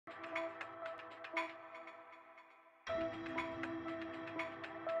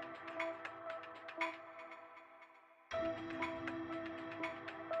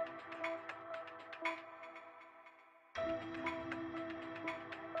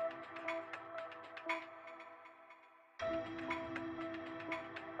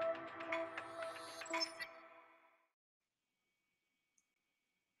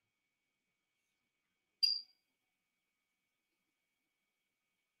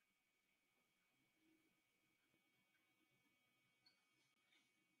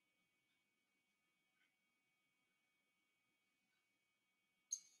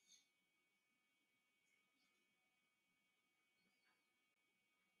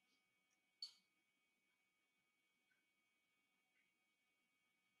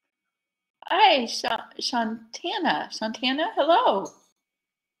Hi, Shantana. Shantana, hello.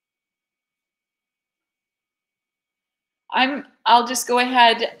 I'll just go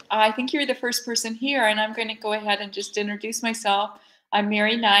ahead. I think you're the first person here, and I'm going to go ahead and just introduce myself. I'm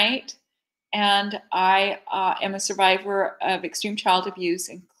Mary Knight, and I am a survivor of extreme child abuse,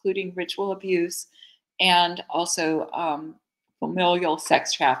 including ritual abuse, and also familial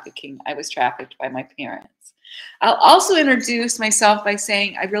sex trafficking. I was trafficked by my parents. I'll also introduce myself by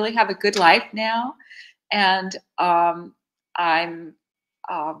saying I really have a good life now, and I'm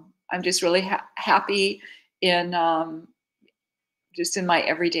I'm just really happy in just in my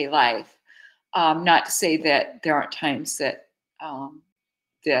everyday life. Not to say that there aren't times that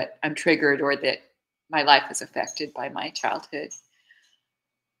that I'm triggered or that my life is affected by my childhood.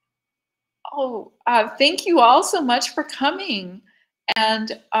 Oh, thank you all so much for coming.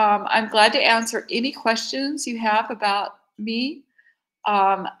 And I'm glad to answer any questions you have about me.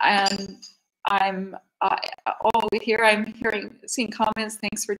 And I'm, here I'm seeing comments.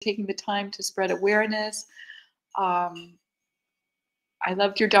 Thanks for taking the time to spread awareness. I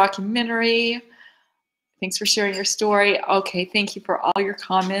loved your documentary. Thanks for sharing your story. Okay, thank you for all your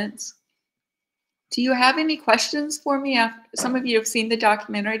comments. Do you have any questions for me? Some of you have seen the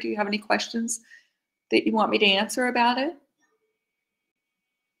documentary. Do you have any questions that you want me to answer about it?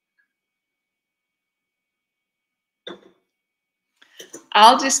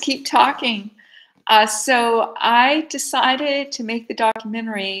 I'll just keep talking. So I decided to make the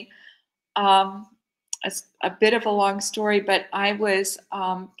documentary. It's a bit of a long story, but I was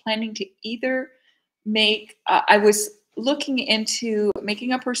planning to either make, I was looking into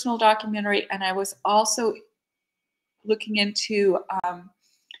making a personal documentary, and I was also looking into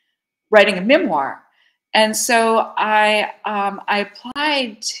writing a memoir. And so I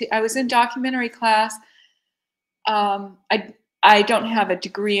applied to, I was in documentary class. I don't have a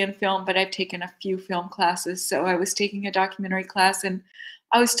degree in film, but I've taken a few film classes. So I was taking a documentary class, and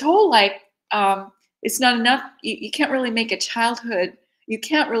I was told, like, it's not enough. You can't really make a childhood. You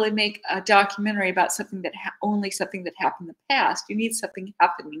can't really make a documentary about something that only something that happened in the past. You need something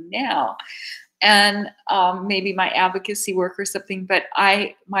happening now, and maybe my advocacy work or something. But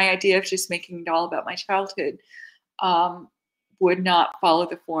my idea of just making it all about my childhood would not follow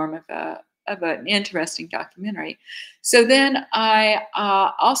the form of an interesting documentary. So then I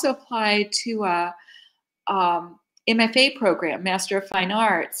also applied to a MFA program, Master of Fine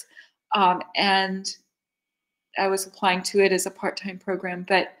Arts, and I was applying to it as a part-time program.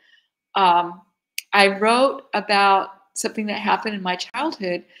 But I wrote about something that happened in my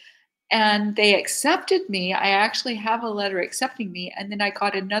childhood, and they accepted me. I actually have a letter accepting me, and then I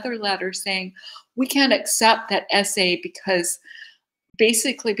got another letter saying, we can't accept that essay because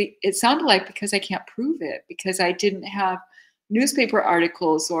basically it sounded like because I can't prove it, because I didn't have newspaper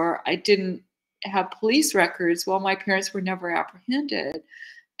articles or I didn't have police records. Well, my parents were never apprehended.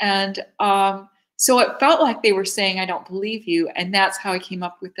 And so it felt like they were saying, I don't believe you. And that's how I came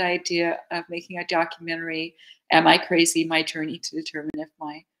up with the idea of making a documentary, Am I Crazy? My Journey to Determine If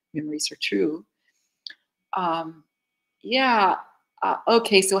My Memories Are True. Yeah.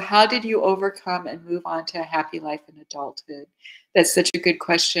 Okay, so how did you overcome and move on to a happy life in adulthood? That's such a good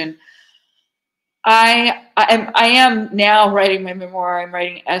question. I am now writing my memoir. I'm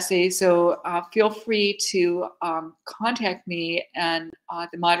writing essays, so feel free to contact me, and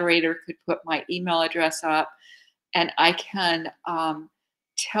the moderator could put my email address up, and I can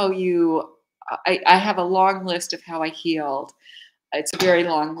tell you. I have a long list of how I healed. It's a very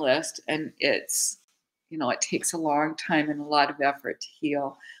long list, and it's, you know, it takes a long time and a lot of effort to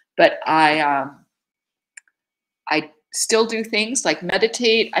heal. But I still do things like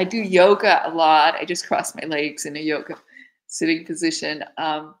meditate. I do yoga a lot. I just cross my legs in a yoga sitting position.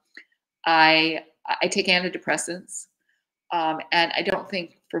 I take antidepressants, and I don't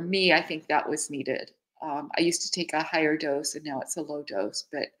think, for me, I think that was needed. I used to take a higher dose, and now it's a low dose,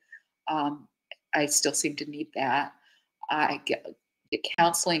 but I still seem to need that. I get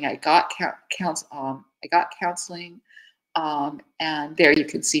counseling. I got counseling, and there you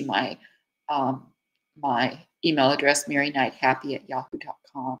can see my my email address,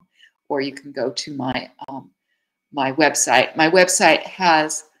 maryknighthappy@yahoo.com, or you can go to my my website. My website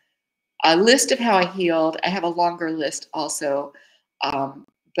has a list of how I healed. I have a longer list also,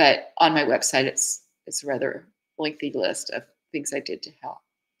 but on my website it's a rather lengthy list of things I did to help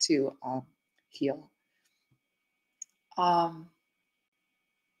to heal. Wow,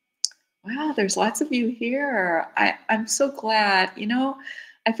 there's lots of you here. I'm so glad. You know,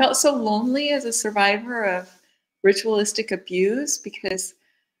 I felt so lonely as a survivor of ritualistic abuse because,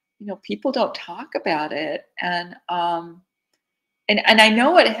 you know, people don't talk about it. And and I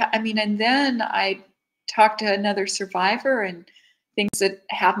know it. I mean, and then I talked to another survivor and things that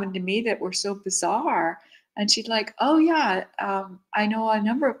happened to me that were so bizarre. And she'd like, oh yeah, I know a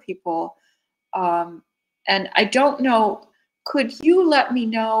number of people, um, and I don't know. Could you let me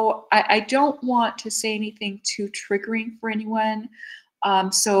know? I don't want to say anything too triggering for anyone.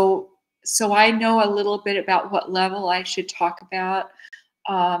 So I know a little bit about what level I should talk about.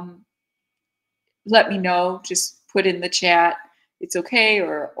 Um, Let me know. Just put in the chat. It's okay,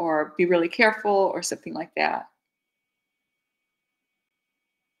 or be really careful, or something like that.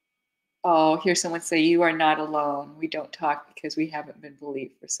 Oh, here's someone say, you are not alone. We don't talk because we haven't been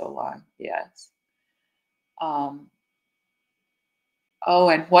believed for so long. Yes. Um, oh,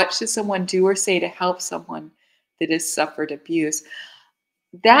 and what should someone do or say to help someone that has suffered abuse?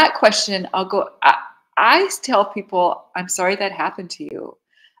 That question, I tell people, I'm sorry that happened to you.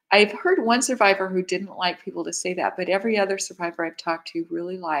 I've heard one survivor who didn't like people to say that, but every other survivor I've talked to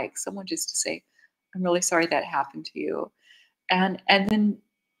really likes someone just to say, I'm really sorry that happened to you. And then,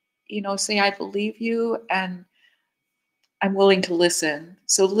 say, I believe you and I'm willing to listen.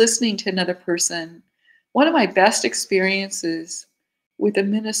 So listening to another person. One of my best experiences with a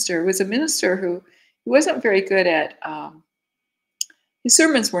minister was a minister who he wasn't very good at, his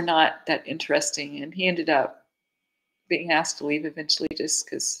sermons were not that interesting, and he ended up being asked to leave eventually just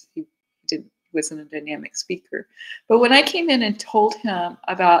because wasn't a dynamic speaker. But when I came in and told him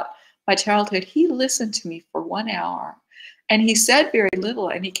about my childhood, he listened to me for 1 hour, and he said very little,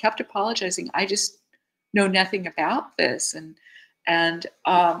 and he kept apologizing. I just know nothing about this, and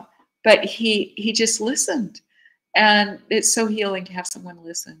but he just listened, and it's so healing to have someone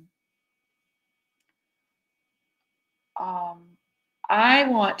listen. Um, I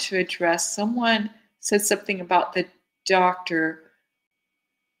want to address, someone said something about the doctor.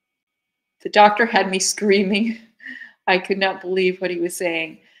 The doctor had me screaming. I could not believe what he was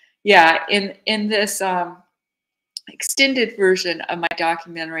saying. Yeah, in this extended version of my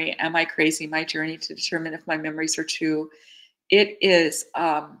documentary, Am I Crazy? My Journey to Determine If My Memories Are True, it is,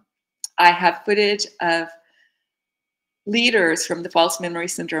 I have footage of leaders from the False Memory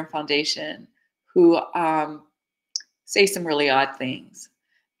Syndrome Foundation who say some really odd things.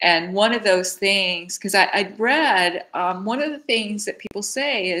 And one of those things, because I'd read, one of the things that people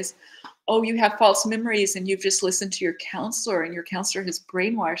say is, oh, you have false memories and you've just listened to your counselor and your counselor has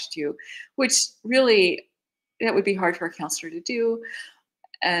brainwashed you, which really, that would be hard for a counselor to do.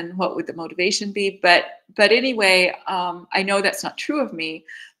 And what would the motivation be? But anyway, I know that's not true of me.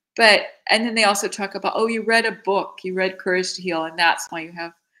 And then they also talk about, oh, you read a book, you read Courage to Heal, and that's why you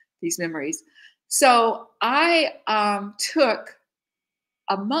have these memories. So I took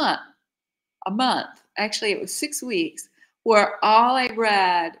a month, actually it was 6 weeks, where all I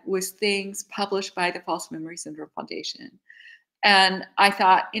read was things published by the False Memory Syndrome Foundation. And I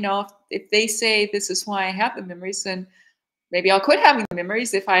thought, if they say this is why I have the memories, then maybe I'll quit having the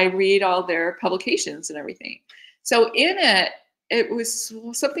memories if I read all their publications and everything. So in it was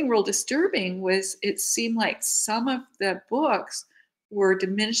something real disturbing. Was it seemed like some of the books were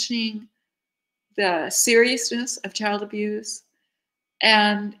diminishing the seriousness of child abuse,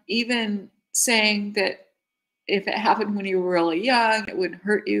 and even saying that if it happened when you were really young, it wouldn't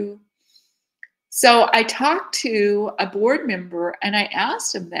hurt you. So I talked to a board member and I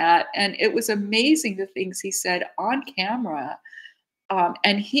asked him that, and it was amazing the things he said on camera.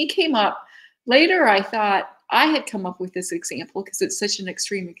 And he came up later. I thought I had come up with this example because it's such an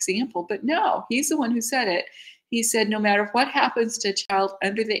extreme example, but no, he's the one who said it. He said, no matter what happens to a child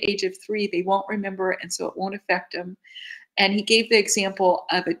under the age of 3, they won't remember, and so it won't affect them. And he gave the example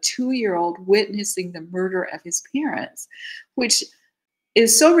of a 2-year-old witnessing the murder of his parents, which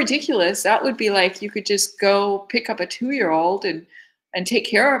is so ridiculous. That would be like you could just go pick up a 2-year-old and take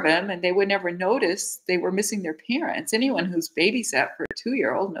care of him, and they would never notice they were missing their parents. Anyone who's babysat for a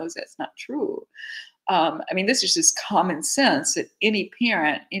 2-year-old knows that's not true. I mean, this is just common sense that any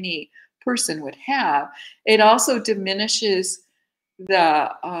parent, any person would have. It also diminishes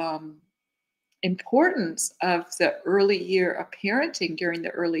the importance of the early year of parenting during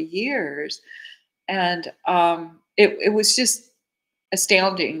the early years. And it was just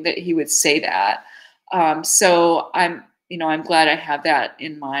astounding that he would say that. So I'm glad I have that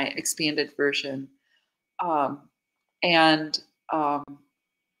in my expanded version. And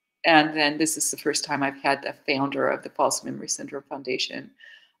then this is the first time I've had the founder of the False Memory Syndrome Foundation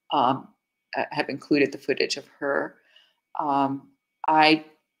have included the footage of her. I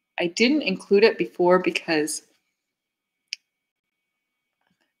didn't include it before because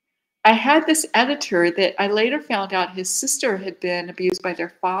I had this editor that I later found out his sister had been abused by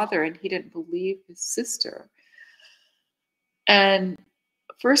their father, and he didn't believe his sister. And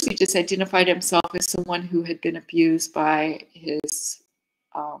first, he just identified himself as someone who had been abused by his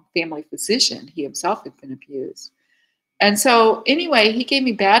family physician. He himself had been abused. And so anyway, he gave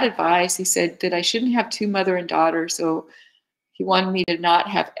me bad advice. He said that I shouldn't have two mother and daughter. So he wanted me to not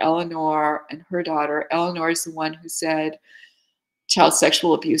have Eleanor and her daughter. Eleanor is the one who said child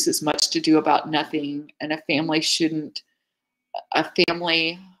sexual abuse is much to do about nothing, and a family should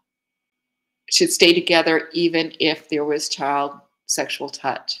stay together even if there was child sexual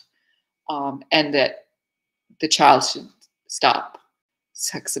touch, and that the child should stop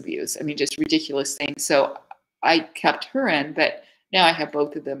sex abuse. I mean, just ridiculous things. So I kept her in, but now I have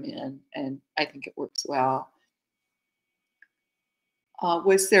both of them in, and I think it works well.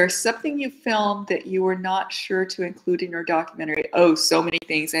 Was there something you filmed that you were not sure to include in your documentary? Oh, so many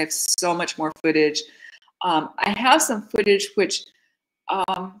things. I have so much more footage. I have some footage which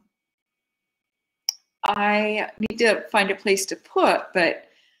I need to find a place to put, but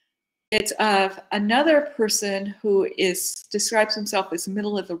it's of another person who describes himself as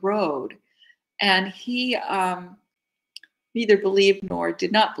middle of the road. And he neither believed nor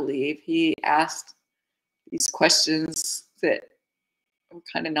did not believe. He asked these questions that were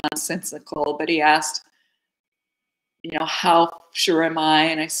kind of nonsensical, but he asked, how sure am I?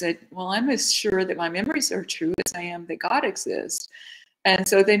 And I said, well, I'm as sure that my memories are true as I am that God exists. And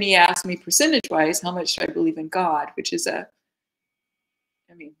so then he asked me percentage-wise, how much do I believe in God, which is I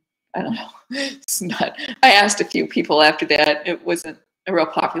don't know. It's not. I asked a few people after that. It wasn't a real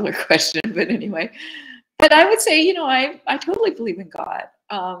popular question, but anyway. But I would say, I totally believe in God.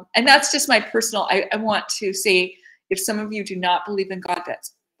 And that's just my personal, I want to say, if some of you do not believe in God,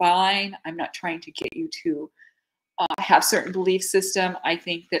 that's fine. I'm not trying to get you to have certain belief system. I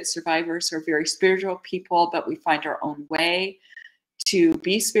think that survivors are very spiritual people, but we find our own way to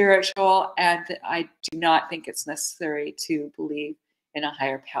be spiritual. And I do not think it's necessary to believe in a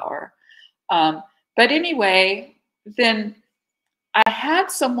higher power. But anyway, then I had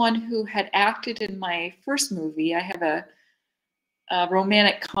someone who had acted in my first movie. I have a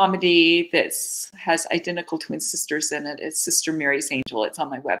romantic comedy that has identical twin sisters in it. It's Sister Mary's Angel. It's on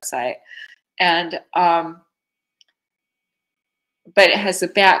my website. And but it has a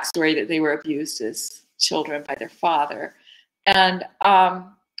backstory that they were abused as children by their father. And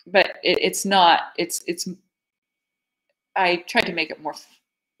but it's not. It's I tried to make it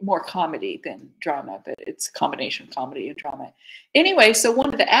more comedy than drama, but it's a combination of comedy and drama. Anyway, so one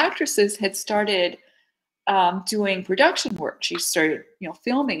of the actresses had started doing production work. She started,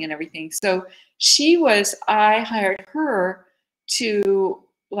 filming and everything. So I hired her to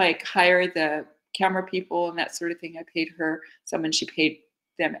hire the camera people and that sort of thing. I paid her some and she paid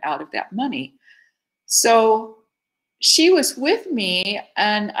them out of that money. So she was with me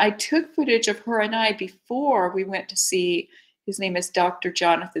and I took footage of her and I before we went to see, his name is Dr.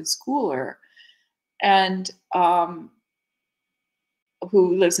 Jonathan Schooler, and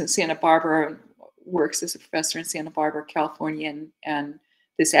who lives in Santa Barbara, works as a professor in Santa Barbara, California, and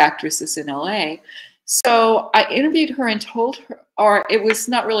this actress is in LA. So I interviewed her and told her, or it was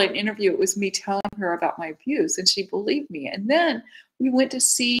not really an interview, it was me telling her about my abuse, and she believed me. And then we went to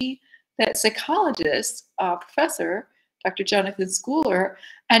see that psychologist, professor, Dr. Jonathan Schooler,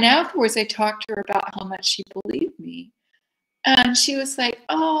 and afterwards I talked to her about how much she believed me. And she was like,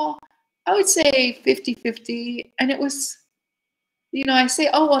 oh, I would say 50-50. And it was, I say,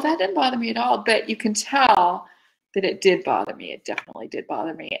 oh, well, that didn't bother me at all. But you can tell that it did bother me. It definitely did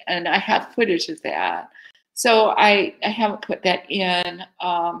bother me. And I have footage of that. So I haven't put that in.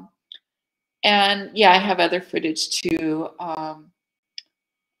 And yeah, I have other footage too. I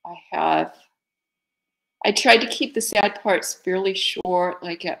tried to keep the sad parts fairly short,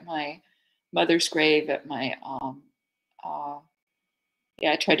 like at my mother's grave,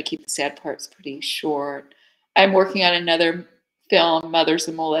 I tried to keep the sad parts pretty short. I'm working on another film, Mothers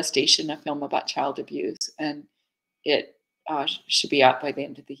and Molestation, a film about child abuse, and it should be out by the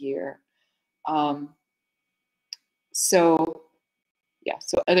end of the year. So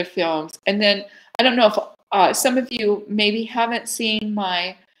other films. And then I don't know if some of you maybe haven't seen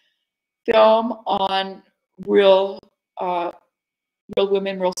my film on real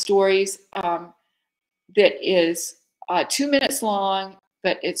women, real stories, that is 2 minutes long,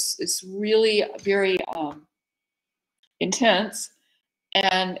 but it's really very intense,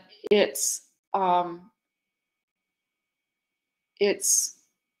 and it's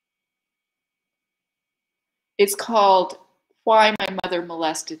called Why My Mother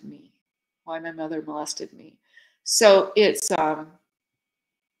Molested Me. Why My Mother Molested Me. So it's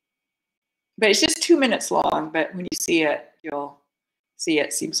but it's just 2 minutes long, but when you see it, you'll see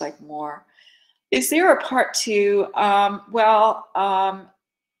it seems like more. Is there a part two? Well,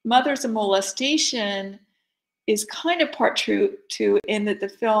 Mothers of Molestation is kind of part two in that the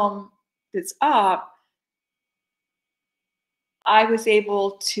film that's up, I was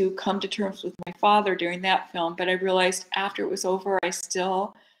able to come to terms with my father during that film, but I realized after it was over, I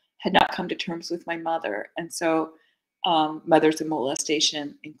still had not come to terms with my mother. And so Mothers of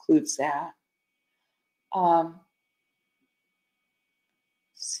Molestation includes that. Let's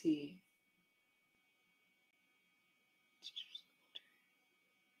see.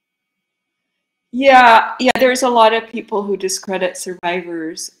 Yeah, there's a lot of people who discredit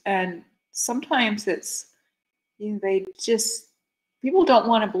survivors, and sometimes it's, they just, people don't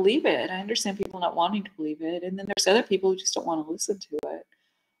want to believe it. I understand people not wanting to believe it, and then there's other people who just don't want to listen to it.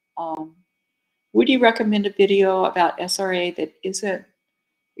 Would you recommend a video about SRA that isn't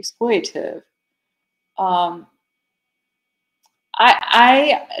exploitative? I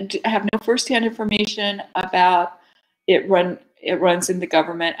have no firsthand information about it. It runs in the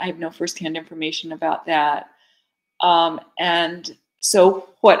government. I have no firsthand information about that. And so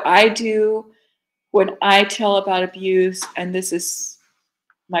what I do when I tell about abuse, and this is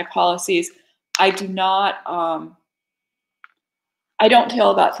my policies, I don't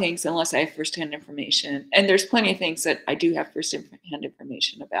tell about things unless I have firsthand information. And there's plenty of things that I do have firsthand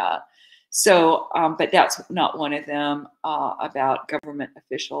information about. So, but that's not one of them, about government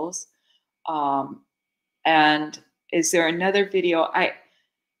officials. And is there another video? I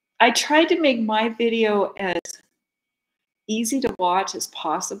tried to make my video as easy to watch as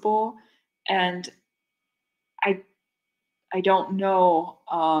possible, and I don't know.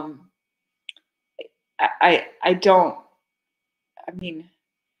 I'm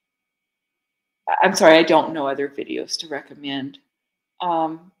sorry, I don't know other videos to recommend.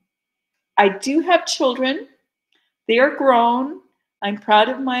 I do have children. They are grown. I'm proud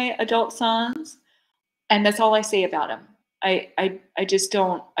of my adult sons, and that's all I say about them. I just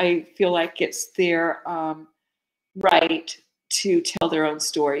don't. I feel like it's their right to tell their own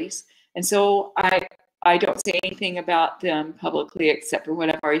stories, and so I don't say anything about them publicly except for what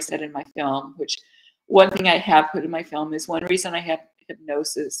I've already said in my film. Which, one thing I have put in my film is one reason I had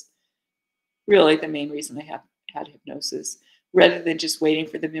hypnosis. Really, the main reason I had hypnosis, rather than just waiting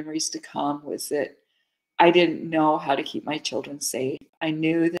for the memories to come, was that I didn't know how to keep my children safe. I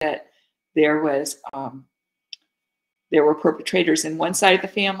knew that there were perpetrators in one side of the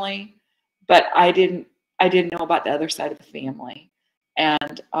family, but I didn't know about the other side of the family.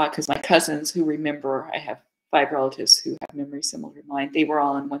 And because my cousins who remember, I have 5 relatives who have memories similar to mine, they were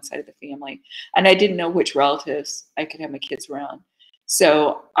all on one side of the family. And I didn't know which relatives I could have my kids around.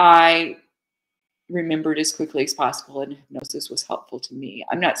 So I remembered as quickly as possible, and hypnosis was helpful to me.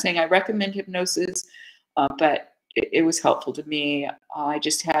 I'm not saying I recommend hypnosis, but it was helpful to me. I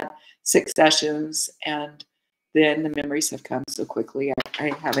just had 6 sessions, and then the memories have come so quickly.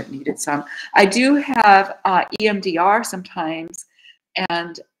 I haven't needed some. I do have EMDR sometimes,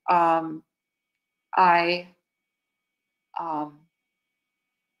 and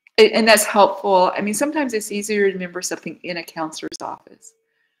and that's helpful. I mean, sometimes it's easier to remember something in a counselor's office.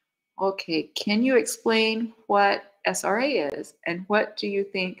 Okay, can you explain what SRA is, and what do you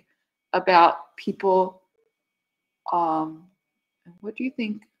think about people? What do you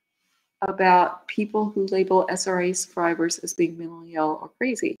think about people who label SRA survivors as being mentally ill or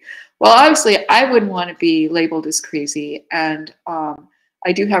crazy? Well, obviously, I wouldn't want to be labeled as crazy, and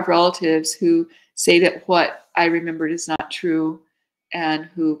I do have relatives who say that what I remembered is not true, and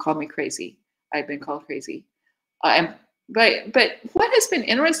who call me crazy. I've been called crazy. But what has been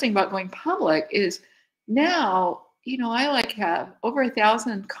interesting about going public is now, I like have over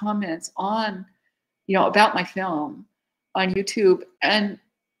 1,000 comments on, about my film on YouTube, and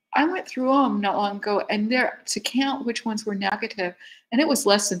I went through them not long ago, and to count which ones were negative, and it was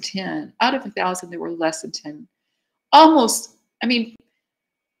less than 10 out of 1,000. There were less than 10. Almost, I mean,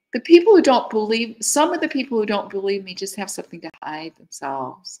 the people who don't believe, some of the people who don't believe me just have something to hide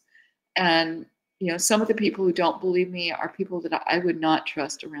themselves, and some of the people who don't believe me are people that I would not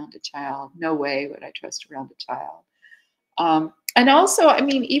trust around a child. No way would I trust around a child. And also, I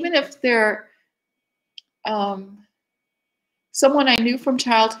mean, even if they're someone I knew from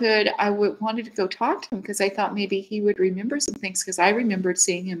childhood, I wanted to go talk to him because I thought maybe he would remember some things, because I remembered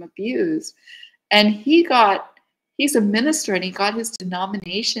seeing him abused. And he's a minister, and he got his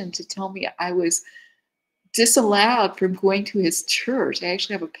denomination to tell me I was disallowed from going to his church. I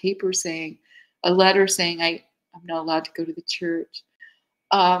actually have a letter saying I'm not allowed to go to the church.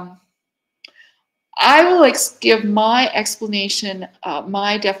 I will give my explanation,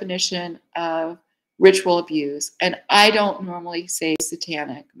 my definition of ritual abuse. And I don't normally say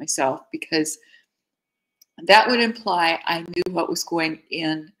satanic myself, because that would imply I knew what was going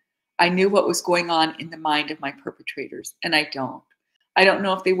on in the mind of my perpetrators, and I don't. I don't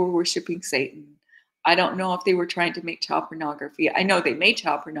know if they were worshiping Satan. I don't know if they were trying to make child pornography. I know they made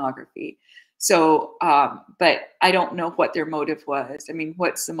child pornography. So, but I don't know what their motive was. I mean,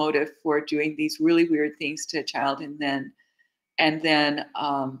 what's the motive for doing these really weird things to a child and then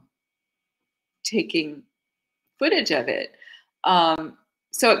taking footage of it?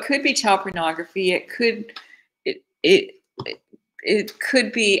 So it could be child pornography. It could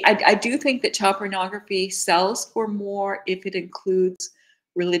be. I do think that child pornography sells for more if it includes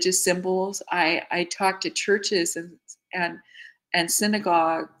religious symbols. I talk to churches and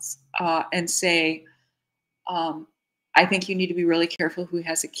synagogues and say, I think you need to be really careful who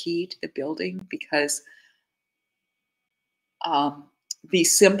has a key to the building, because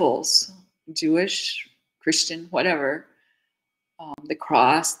these symbols, Jewish, Christian, whatever, the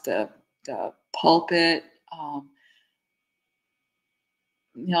cross, the pulpit,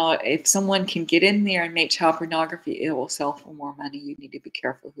 if someone can get in there and make child pornography, it will sell for more money. You need to be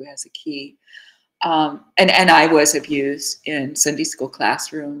careful who has a key. And I was abused in Sunday school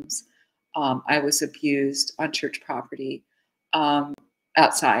classrooms. I was abused on church property,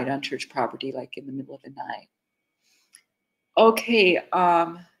 outside on church property, like in the middle of the night. Okay.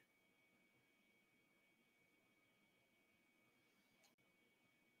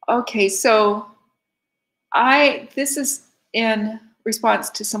 Okay, so this is in response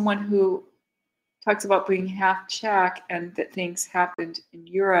to someone who talks about being half Czech and that things happened in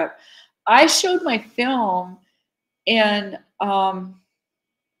Europe. I showed my film in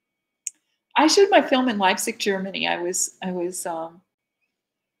Leipzig, Germany. I was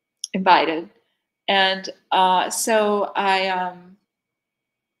invited, and so I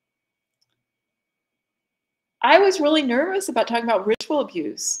was really nervous about talking about ritual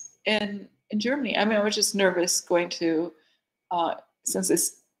abuse in Germany. I mean, I was just nervous going to, since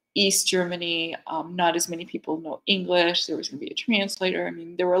it's East Germany, not as many people know English. There was going to be a translator. I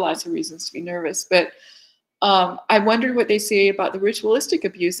mean, there were lots of reasons to be nervous, but I wondered what they say about the ritualistic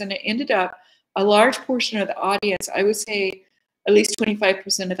abuse, and it ended up a large portion of the audience, I would say at least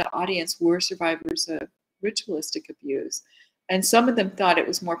 25% of the audience, were survivors of ritualistic abuse. And some of them thought it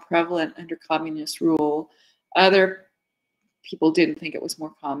was more prevalent under communist rule. Other people didn't think it was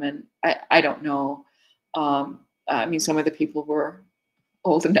more common. I don't know. I mean, some of the people were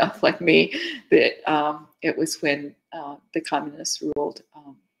old enough, like me, that it was when the communists ruled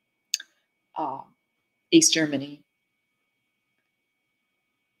East Germany.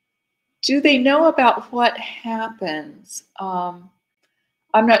 Do they know about what happens? I'm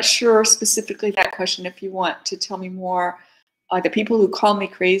not sure specifically that question. If you want to tell me more, the people who call me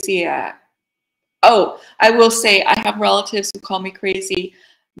crazy, oh, I will say I have relatives who call me crazy.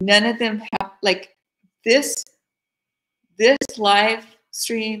 None of them have, like, this live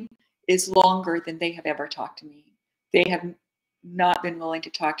stream is longer than they have ever talked to me. They have not been willing to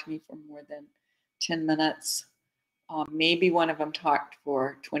talk to me for more than 10 minutes. Maybe one of them talked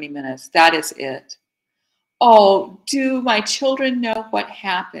for 20 minutes. That is it. Oh, do my children know what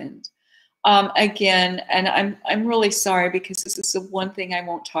happened? Again, and I'm really sorry, because this is the one thing I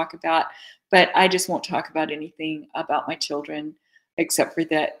won't talk about, but I just won't talk about anything about my children except for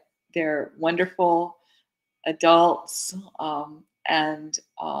that they're wonderful adults, and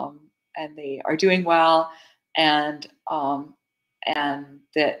they are doing well, and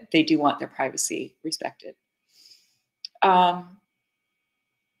that they do want their privacy respected. Oh,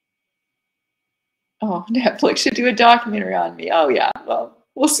 Netflix should do a documentary on me. Oh yeah, well,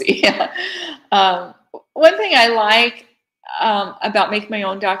 we'll see. One thing I like about making my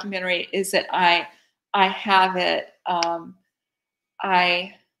own documentary is that I have it.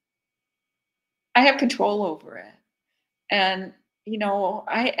 I have control over it, and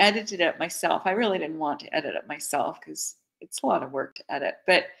I edited it myself. I really didn't want to edit it myself because it's a lot of work to edit,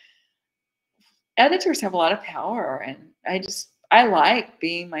 but editors have a lot of power, and I like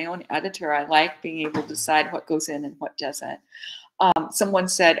being my own editor. I like being able to decide what goes in and what doesn't. Someone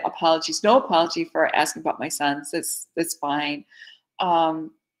said apologies, no apology for asking about my sons. That's fine.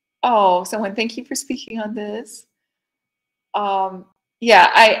 Oh, someone, thank you for speaking on this.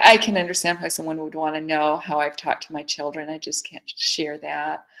 Yeah, I can understand why someone would want to know how I've talked to my children. I just can't share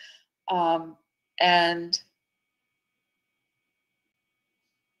that.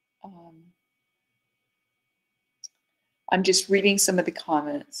 I'm just reading some of the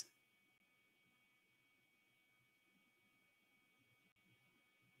comments.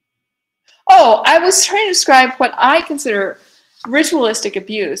 Oh, I was trying to describe what I consider ritualistic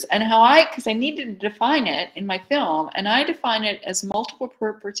abuse and because I needed to define it in my film, and I define it as multiple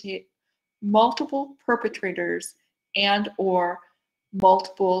multiple perpetrators and or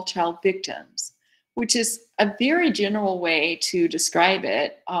multiple child victims, which is a very general way to describe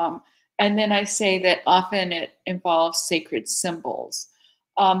it. And then I say that often it involves sacred symbols.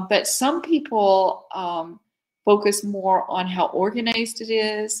 But some people focus more on how organized it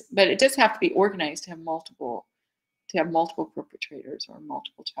is, but it does have to be organized to have multiple perpetrators or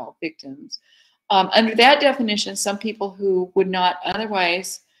multiple child victims. Under that definition, some people who would not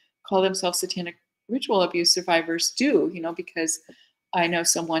otherwise call themselves satanic ritual abuse survivors do, because I know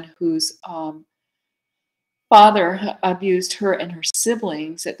someone whose father abused her and her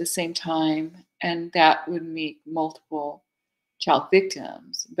siblings at the same time, and that would make multiple child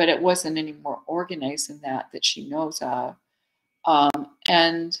victims, but it wasn't any more organized than that she knows of.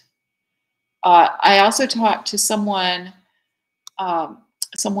 And I also talked to someone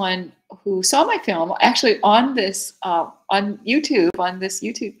who saw my film actually on this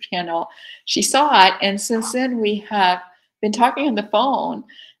YouTube channel. She saw it, and since then we have been talking on the phone,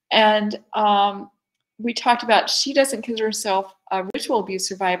 and we talked about, she doesn't consider herself a ritual abuse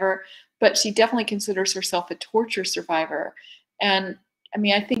survivor, but she definitely considers herself a torture survivor. And I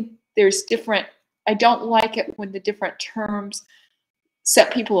mean, I think there's different, I don't like it when the different terms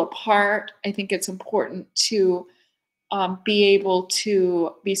set people apart. I think it's important to be able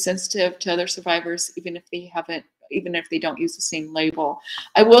to be sensitive to other survivors, even if they don't use the same label.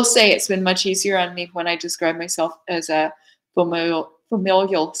 I will say it's been much easier on me when I describe myself as a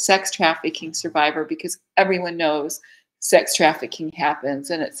familial sex trafficking survivor, because everyone knows sex trafficking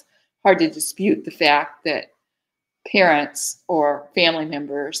happens, and it's hard to dispute the fact that parents or family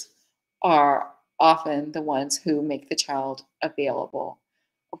members are often the ones who make the child available,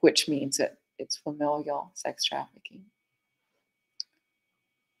 which means that it's familial sex trafficking.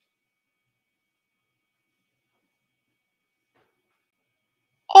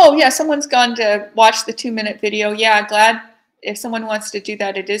 Oh yeah, someone's gone to watch the 2-minute video. Yeah, glad if someone wants to do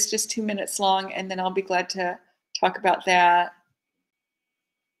that. It is just 2 minutes long, and then I'll be glad to talk about that.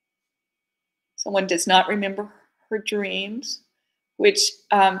 Someone does not remember her dreams, which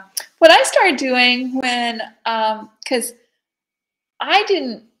what I started doing when, because I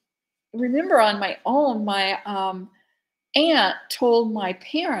didn't remember on my own, my aunt told my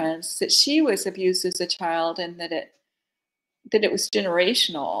parents that she was abused as a child and that it was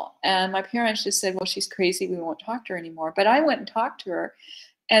generational. And my parents just said, well, she's crazy, we won't talk to her anymore. But I went and talked to her.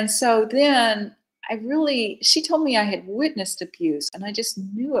 And so then she told me I had witnessed abuse, and I just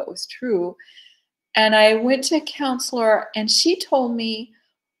knew it was true. And I went to a counselor, and she told me,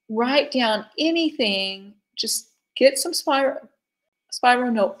 write down anything, just get some spiral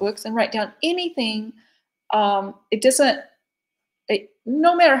notebooks and write down anything.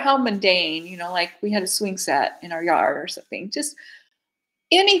 No matter how mundane, like we had a swing set in our yard or something, just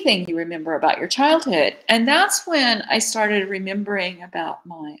anything you remember about your childhood. And that's when I started remembering about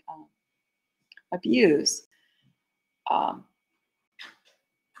my abuse.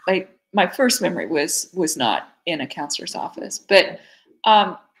 My first memory was not in a counselor's office, but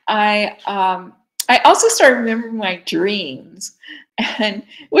I also started remembering my dreams, and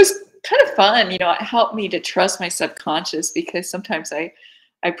it was kind of fun. It helped me to trust my subconscious, because sometimes I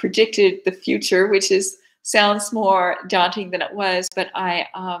predicted the future, which sounds more daunting than it was. But I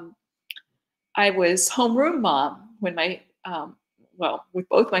was homeroom mom when with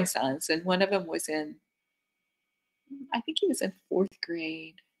both my sons, and one of them was I think he was in 4th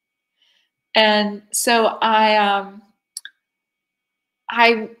grade. And so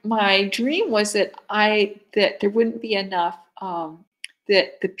my dream was that there wouldn't be enough,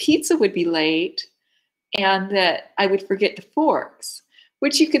 that the pizza would be late, and that I would forget the forks,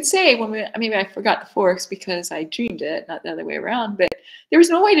 which you could say, well, maybe I forgot the forks because I dreamed it, not the other way around. But there was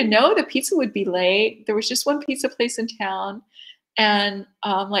no way to know the pizza would be late. There was just one pizza place in town, and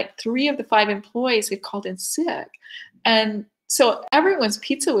like 3 of the 5 employees had called in sick. And so everyone's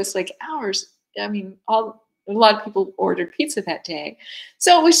pizza was like ours. I mean, a lot of people ordered pizza that day.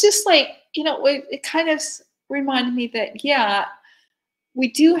 So it was just like, it kind of reminded me that, yeah, we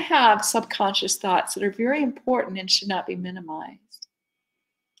do have subconscious thoughts that are very important and should not be minimized.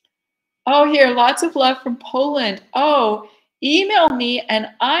 Oh, here, lots of love from Poland. Oh, email me, and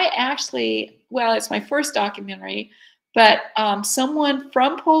I actually, well, it's my first documentary, but someone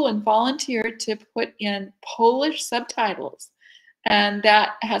from Poland volunteered to put in Polish subtitles, and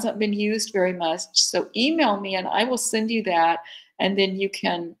that hasn't been used very much. So email me, and I will send you that, and then you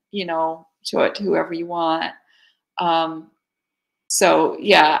can, show it to whoever you want. So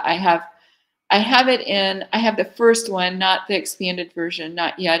yeah, I have it in, I have the first one, not the expanded version,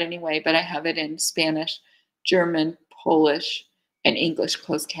 not yet anyway, but I have it in Spanish, German, Polish, and English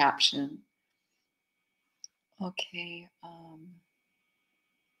closed caption. Okay.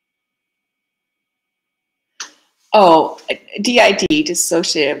 Oh, DID,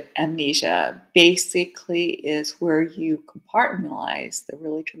 dissociative amnesia, basically is where you compartmentalize the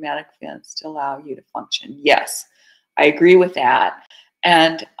really traumatic events to allow you to function. Yes, I agree with that.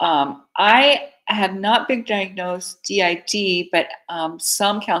 And I have not been diagnosed DID, but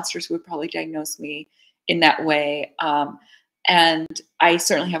some counselors would probably diagnose me in that way. And I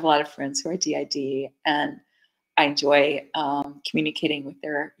certainly have a lot of friends who are DID, and I enjoy communicating with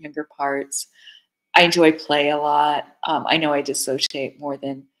their younger parts. I enjoy play a lot. I know I dissociate more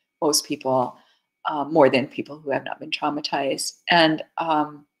than most people, more than people who have not been traumatized, and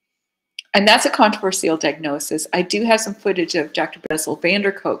that's a controversial diagnosis. I do have some footage of Dr. Bessel van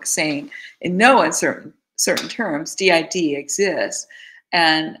der Kolk saying, in no uncertain certain terms, DID exists,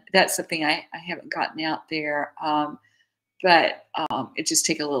 and that's something I haven't gotten out there, but it just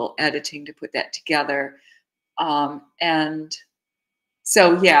takes a little editing to put that together, and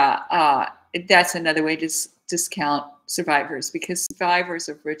so yeah, that's another way to discount survivors, because survivors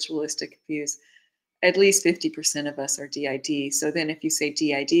of ritualistic abuse, at least 50% of us are DID. So then if you say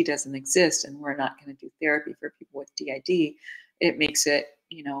DID doesn't exist and we're not going to do therapy for people with DID, it makes it,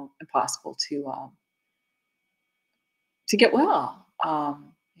 impossible to get well.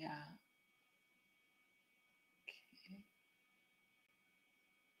 Yeah.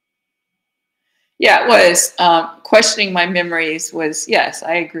 Yeah, it was. Questioning my memories was, yes,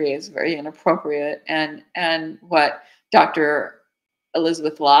 I agree, is very inappropriate. And what Dr.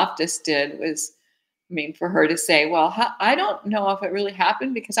 Elizabeth Loftus did was, I mean, for her to say, well, I don't know if it really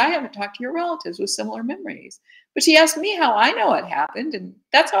happened because I haven't talked to your relatives with similar memories. But she asked me how I know it happened, and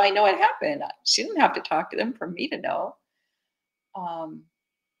that's how I know it happened. She didn't have to talk to them for me to know. Um,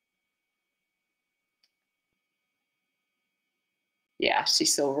 yeah, she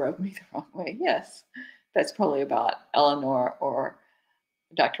still rubbed me the wrong way. Yes, that's probably about Eleanor or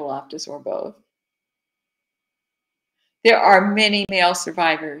Dr. Loftus or both. There are many male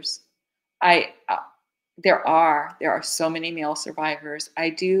survivors. I there are so many male survivors. I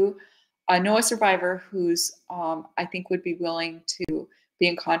know a survivor who's I think would be willing to be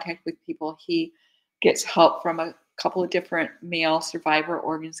in contact with people. He gets help from a couple of different male survivor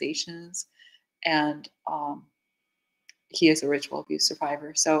organizations, and he is a ritual abuse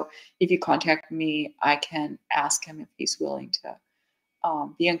survivor. So if you contact me, I can ask him if he's willing to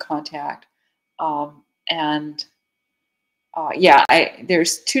be in contact. And yeah,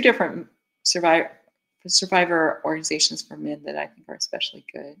 there's two different survivor organizations for men that I think are especially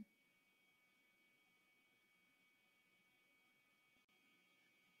good.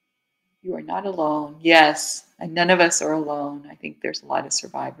 You are not alone. Yes, and none of us are alone. I think there's a lot of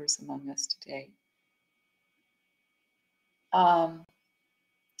survivors among us today. Um,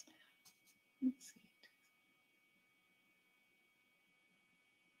 let's see.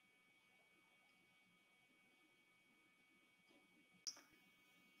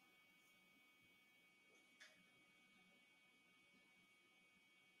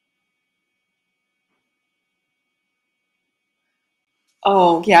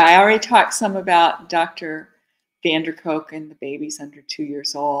 Oh, yeah, I already talked some about Dr. Vanderkook and the babies under 2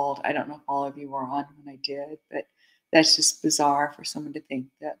 years old. I don't know if all of you were on when I did, but that's just bizarre for someone to think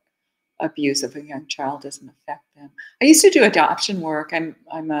that abuse of a young child doesn't affect them. I used to do adoption work. I'm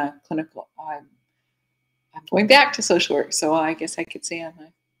a clinical. I'm going back to social work, so I guess I could say I'm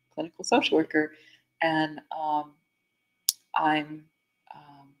a clinical social worker, and I'm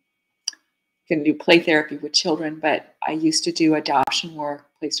going to do play therapy with children. But I used to do adoption work,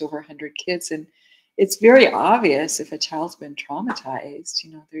 placed over 100 kids, and it's very obvious if a child's been traumatized.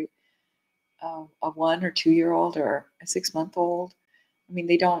 They're a 1 or 2 year old or a 6 month old. I mean,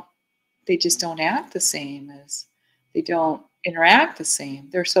 they just don't act the same as, they don't interact the same.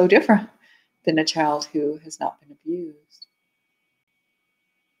 They're so different than a child who has not been abused.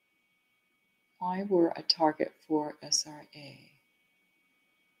 Why were a target for SRA?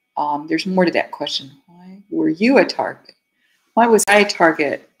 There's more to that question. Why were you a target? Why was I a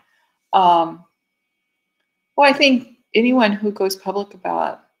target? Um, well, I think anyone who goes public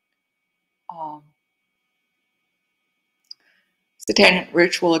about um, satanic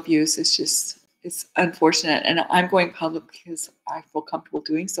ritual abuse is just, it's unfortunate. And I'm going public because I feel comfortable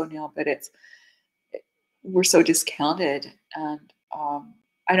doing so now, but we're so discounted, and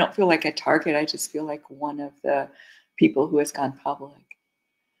I don't feel like a target. I just feel like one of the people who has gone public.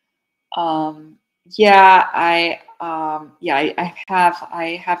 Um, yeah, I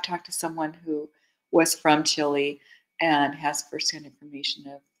have talked to someone who was from Chile and has firsthand information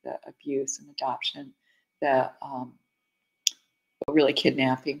of the abuse and adoption, the really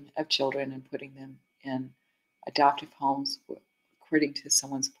kidnapping of children and putting them in adoptive homes according to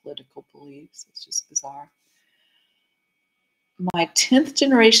someone's political beliefs. It's just bizarre. My 10th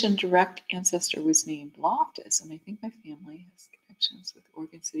generation direct ancestor was named Loftus, and I think my family has connections with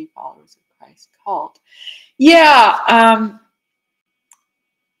Oregon City followers of Christ cult. Yeah,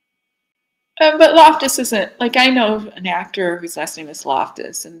 but Loftus isn't, like, I know an actor whose last name is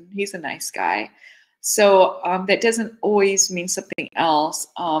Loftus, and he's a nice guy. So that doesn't always mean something else.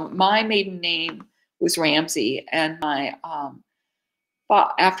 My maiden name was Ramsey, and my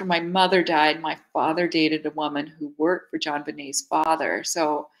after my mother died, my father dated a woman who worked for John Bonet's father.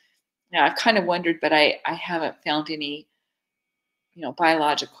 So yeah, I've kind of wondered, but I haven't found any,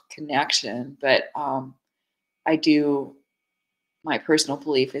 biological connection. But I do. My personal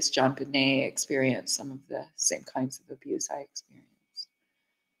belief is John Bonet experienced some of the same kinds of abuse I experienced.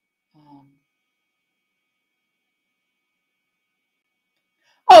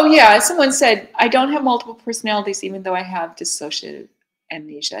 Oh yeah, someone said I don't have multiple personalities, even though I have dissociative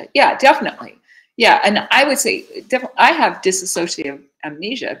amnesia. Yeah, definitely. Yeah, and I would say definitely I have dissociative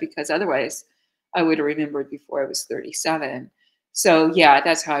amnesia because otherwise I would have remembered before I was 37. So yeah,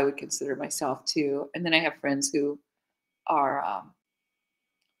 that's how I would consider myself too. And then I have friends who are uh,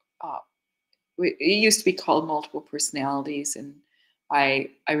 it used to be called multiple personalities, and I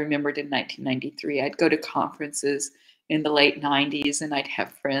remembered in 1993 I'd go to conferences in the late 90s, and I'd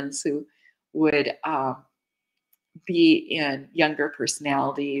have friends who would be in younger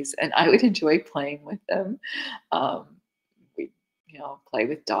personalities, and I would enjoy playing with them. um, we play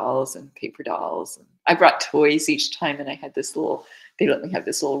with dolls and paper dolls, and I brought toys each time, and I had this little they let me have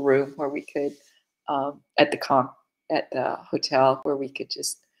this little room where we could at the hotel where we could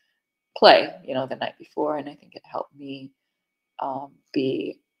just play, the night before, and I think it helped me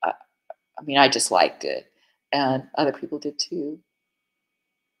be. I mean, I just liked it, and other people did too.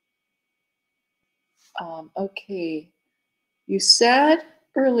 Okay, you said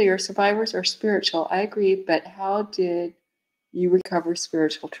earlier survivors are spiritual. I agree, but how did you recover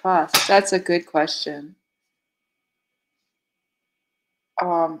spiritual trust? That's a good question.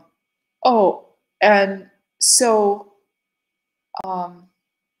 Oh, and so um,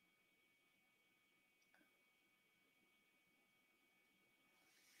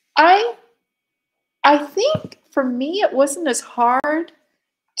 I I think for me it wasn't as hard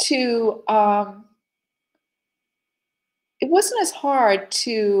to it wasn't as hard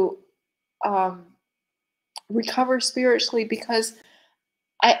to um, recover spiritually because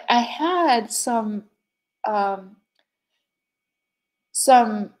I had um,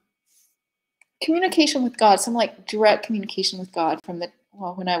 some communication with God, some like direct communication with God from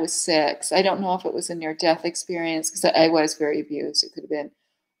when I was 6. I don't know if it was a near death experience because I was very abused. It could have been,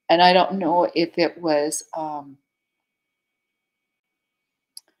 and I don't know if it was.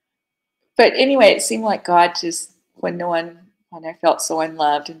 But anyway, it seemed like God just when I felt so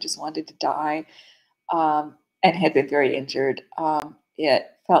unloved and just wanted to die, and had been very injured.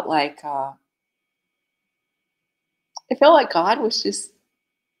 It felt like God was just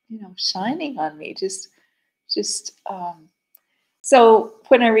shining on me, just. So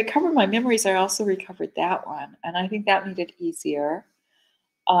when I recovered my memories, I also recovered that one, and I think that made it easier.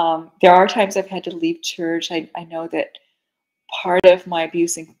 There are times I've had to leave church. I know that part of my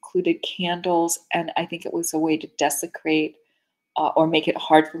abuse included candles, and I think it was a way to desecrate or make it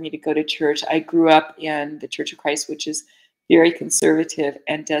hard for me to go to church. I grew up in the Church of Christ, which is very conservative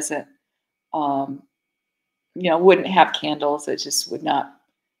and doesn't, wouldn't have candles. It just would not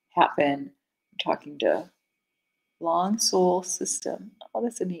happen. I'm talking to Long Soul System. Oh,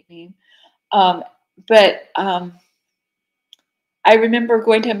 that's a neat name. But I remember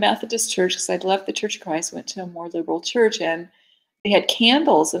going to a Methodist church because I'd left the Church of Christ, went to a more liberal church, and they had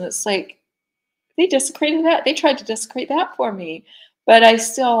candles, and it's like they desecrated that. They tried to desecrate that for me, but I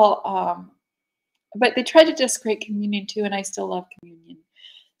still, but they tried to desecrate communion too, and I still love communion.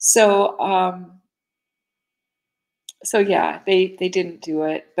 So, so yeah, they didn't do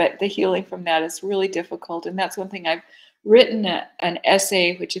it, but the healing from that is really difficult, and that's one thing I've written an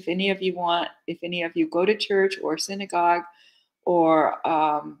essay. Which, if any of you go to church or synagogue, or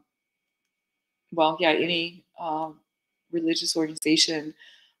any religious organization,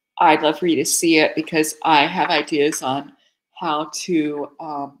 I'd love for you to see it because I have ideas on how to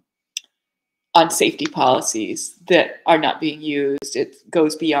on safety policies that are not being used. It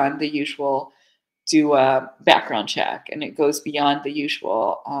goes beyond the usual do a background check, and it goes beyond the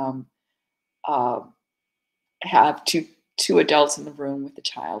usual have two adults in the room with a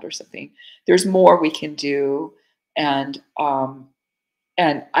child or something. There's more we can do, and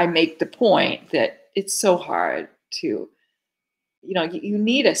I make the point that it's so hard to, you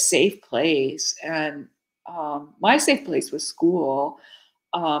need a safe place, and My safe place was school.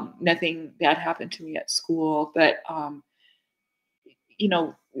 Nothing bad happened to me at school, but you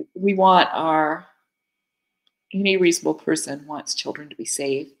know, we want our any reasonable person wants children to be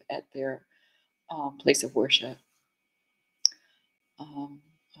safe at their place of worship. Um,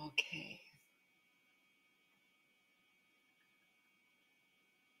 okay.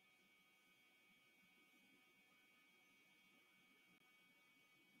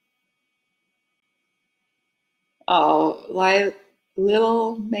 Oh,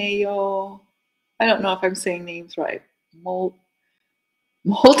 Little Mayo. I don't know if I'm saying names right. Mol-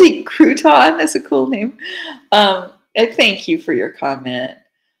 Moldy Crouton. That's a cool name. And thank you for your comment.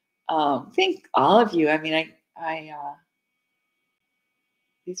 Thank all of you. I mean,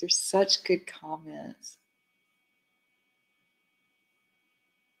 these are such good comments.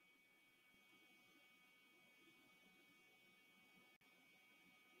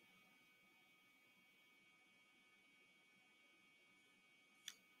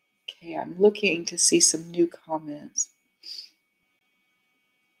 Okay, I'm looking to see some new comments.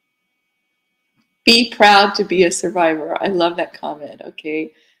 Be proud to be a survivor. I love that comment.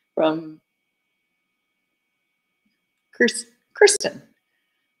 Okay, from Kristen.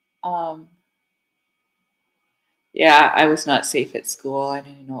 Um, yeah, I was not safe at school. I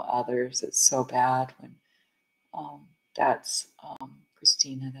didn't know others. It's so bad when that's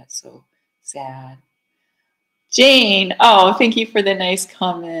Christina. That's so sad. Jane. Oh, thank you for the nice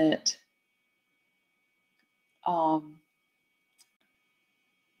comment. Um,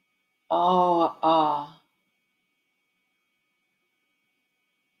 oh,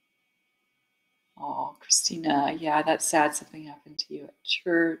 oh, Christina. Yeah, that's sad. Something happened to you at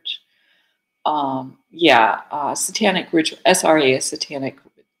church. Yeah, satanic ritual. SRA is satanic.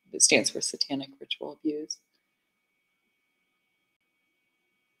 It stands for satanic ritual abuse.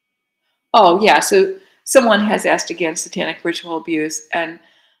 Oh, yeah. So someone has asked again, satanic ritual abuse, and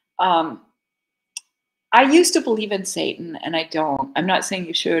um, I used to believe in Satan, and I don't. I'm not saying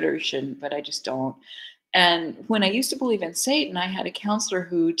you should or you shouldn't, but I just don't. And when I used to believe in Satan, I had a counselor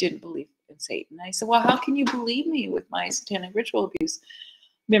who didn't believe in Satan. I said, "Well, how can you believe me with my satanic ritual abuse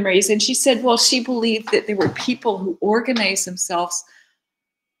memories?" And she said, "Well, she believed that there were people who organized themselves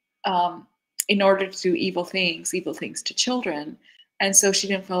um, in order to do evil things to children, and so she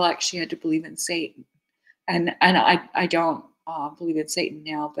didn't feel like she had to believe in Satan." And I don't believe in Satan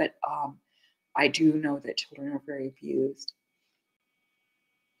now, but I do know that children are very abused.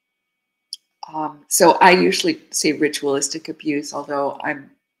 So I usually say ritualistic abuse, although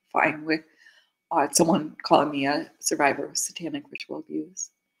I'm fine with someone calling me a survivor of satanic ritual abuse.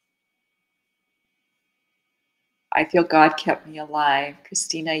 I feel God kept me alive.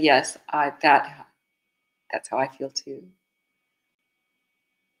 Christina, yes, that's how I feel too.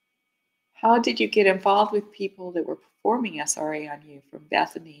 How did you get involved with people that were performing SRA on you from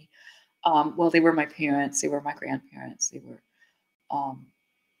Bethany? Well, they were my parents, they were my grandparents, they were um,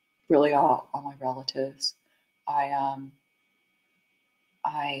 really all my relatives. I um,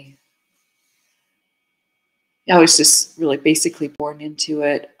 I I was just really basically born into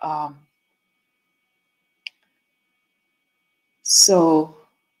it. So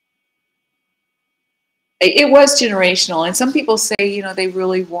it was generational, and some people say, they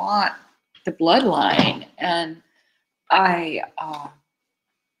really want the bloodline, and I, uh,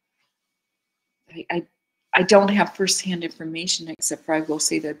 I, I, I don't have firsthand information except for I will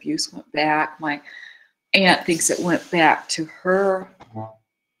say the abuse went back. My aunt thinks it went back to her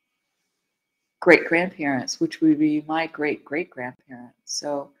great grandparents, which would be my great great grandparents.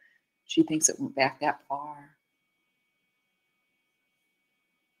 So she thinks it went back that far.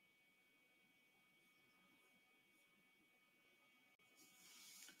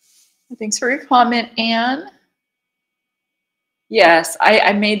 Thanks for your comment, Anne. Yes,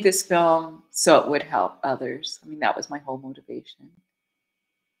 I made this film so it would help others. I mean, that was my whole motivation.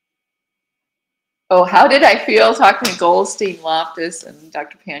 Oh, how did I feel talking to Goldstein, Loftus, and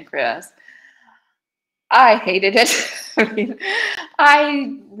Dr. Pancras? I hated it. I mean,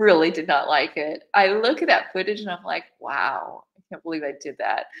 I really did not like it. I look at that footage and I'm like, wow, I can't believe I did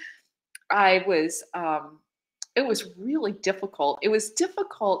that. I was, it was really difficult. It was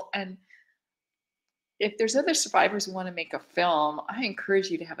difficult, and if there's other survivors who want to make a film, I encourage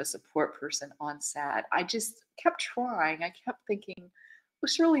you to have a support person on set. I just kept trying. I kept thinking, well,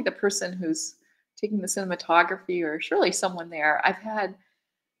 surely the person who's taking the cinematography, or surely someone there. I've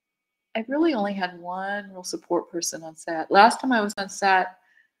really only had one real support person on set. Last time I was on set,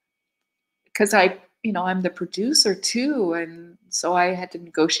 because I'm the producer too, and so I had to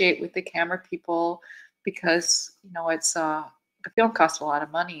negotiate with the camera people because it's the film cost a lot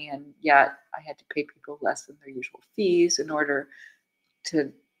of money, and yet I had to pay people less than their usual fees in order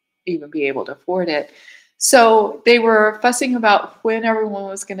to even be able to afford it. So they were fussing about when everyone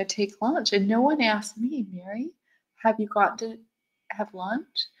was going to take lunch, and no one asked me, Mary, have you got to have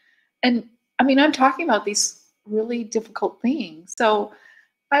lunch? And I mean, I'm talking about these really difficult things. So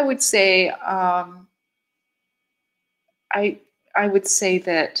I would say, I would say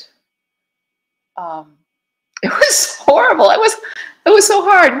that it was horrible. It was so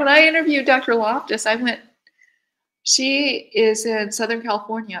hard. When I interviewed Dr. Loftus, she is in Southern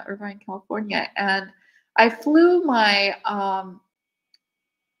California, Irvine, California, and I flew my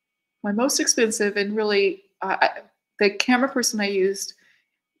my most expensive and really the camera person I used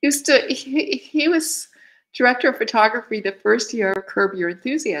to he was director of photography the first year of Curb Your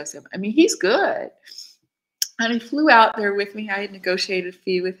Enthusiasm. I mean, he's good. And he flew out there with me. I had negotiated a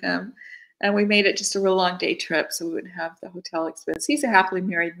fee with him, and we made it just a real long day trip, so we wouldn't have the hotel expense. He's a happily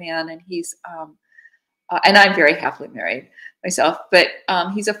married man, and and I'm very happily married myself. But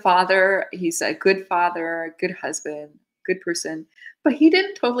he's a father. He's a good father, good husband, good person. But he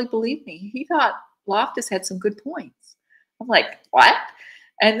didn't totally believe me. He thought Loftus had some good points. I'm like, what?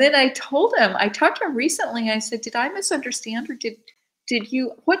 And then I told him. I talked to him recently. I said, did I misunderstand, or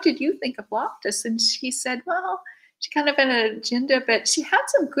what did you think of Loftus? And she said, well, she kind of had an agenda, but she had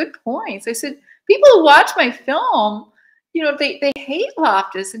some good points. I said, people who watch my film, they hate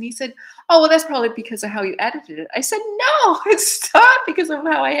Loftus. And he said, oh, well, that's probably because of how you edited it. I said, no, it's not because of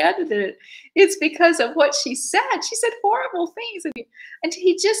how I edited it. It's because of what she said. She said horrible things. And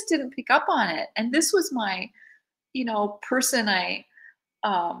he just didn't pick up on it. And this was my, person and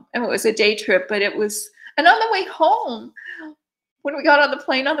it was a day trip, but it was, and on the way home, when we got on the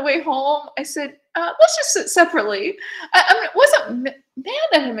plane on the way home, I said, let's just sit separately. I mean, it wasn't mad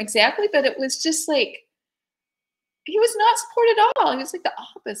at him exactly, but it was just like, he was not supported at all. He was like the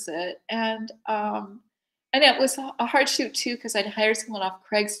opposite. And it was a hard shoot too, because I'd hired someone off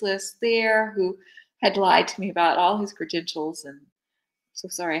Craigslist there who had lied to me about all his credentials. And so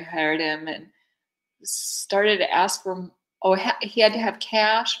sorry I hired him, and started to ask for, he had to have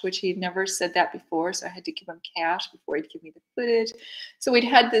cash, which he'd never said that before. So I had to give him cash before he'd give me the footage. So we'd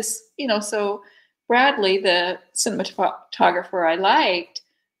had this, so Bradley, the cinematographer I liked,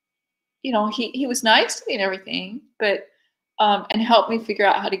 he was nice to me and everything, but, and helped me figure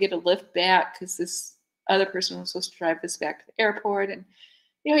out how to get a lift back, because this other person was supposed to drive us back to the airport. And,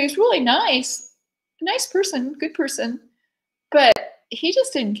 he was really nice person, good person, but he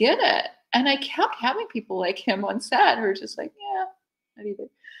just didn't get it. And I kept having people like him on set who were just like, yeah, not either.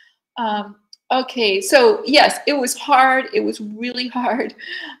 Okay, so yes, it was hard. It was really hard.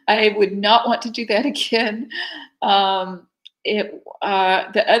 I would not want to do that again. The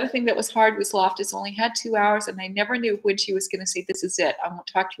other thing that was hard was Loftus only had 2 hours, and I never knew when she was going to say, this is it, I won't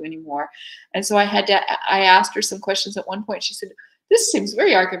talk to you anymore. And so I asked her some questions at one point. She said, this seems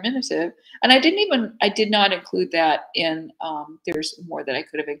very argumentative. And I did not include that in, there's more that I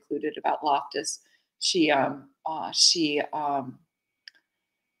could have included about Loftus.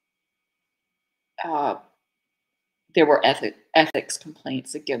 There were ethics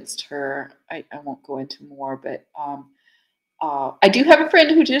complaints against her. I won't go into more, but I do have a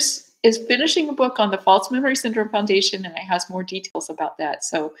friend who just is finishing a book on the False Memory Syndrome Foundation, and it has more details about that.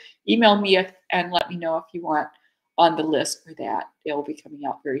 So email me and let me know if you want on the list for that. It'll be coming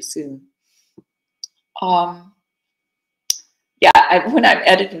out very soon. Yeah, when I'm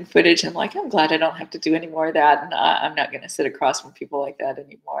editing footage, I'm like, I'm glad I don't have to do any more of that, and I'm not going to sit across from people like that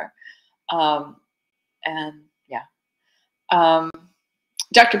anymore. And yeah,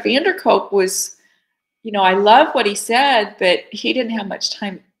 Dr. Vanderkoop was, I love what he said, but he didn't have much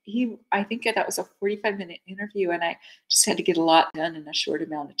time. I think that was a 45-minute interview, and I just had to get a lot done in a short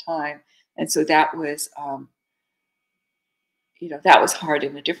amount of time. And so that was, that was hard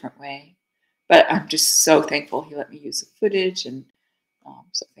in a different way. But I'm just so thankful he let me use the footage, and I'm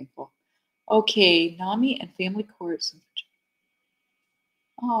so thankful. Okay, NAMI and family courts.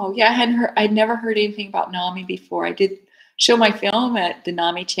 Oh yeah, I'd never heard anything about NAMI before. I did show my film at the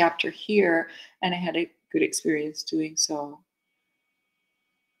NAMI chapter here, and I had a good experience doing so.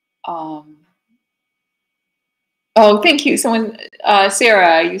 Oh, thank you.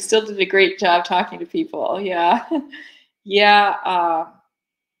 Sarah, you still did a great job talking to people. Yeah. Yeah.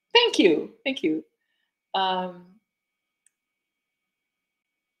 Thank you. Thank you.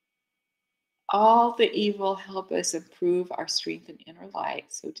 All the evil help us improve our strength and inner light.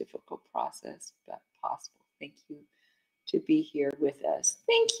 So difficult process, but possible. Thank you to be here with us.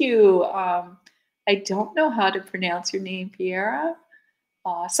 Thank you. I don't know how to pronounce your name, Piera.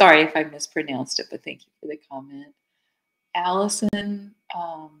 Sorry if I mispronounced it, but thank you for the comment. Allison,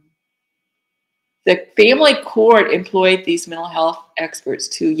 the family court employed these mental health experts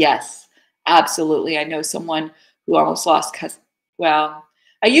too. Yes, absolutely. I know someone who almost lost custody. Well,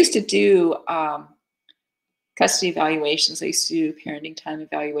 I used to do custody evaluations. I used to do parenting time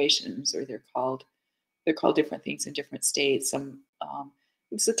evaluations, or they're called different things in different states.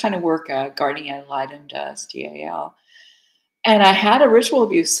 It's the kind of work a guardian ad litem does, GAL. And I had a ritual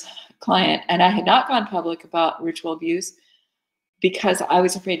abuse client, and I had not gone public about ritual abuse because I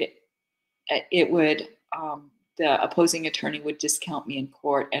was afraid it would, the opposing attorney would discount me in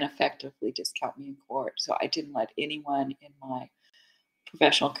court and effectively discount me in court. So I didn't let anyone in my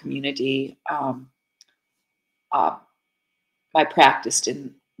professional community. My practice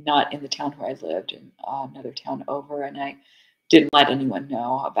not in the town where I lived, in another town over, and I didn't let anyone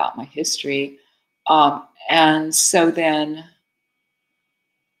know about my history. And so then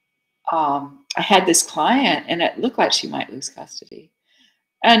I had this client, and it looked like she might lose custody.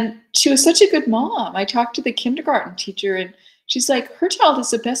 And she was such a good mom. I talked to the kindergarten teacher, and she's like, her child is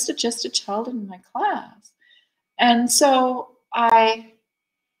the best adjusted child in my class. And so I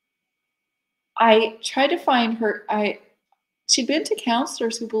tried to find her. She'd been to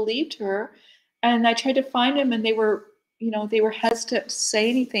counselors who believed her, and I tried to find them, and they were hesitant to say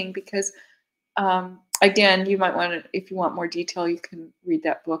anything because, again, you might want to, if you want more detail, you can read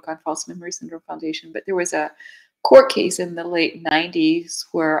that book on False Memory Syndrome Foundation. But there was a court case in the late 90s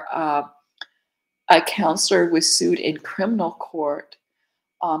where a counselor was sued in criminal court.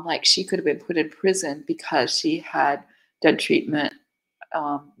 Like she could have been put in prison because she had done treatment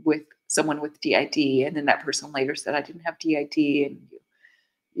with someone with DID, and then that person later said, I didn't have DID, and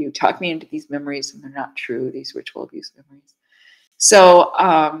you talked me into these memories, and they're not true, these ritual abuse memories. So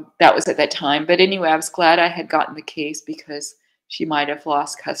that was at that time. But anyway, I was glad I had gotten the case because she might have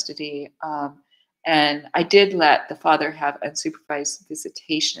lost custody. And I did let the father have unsupervised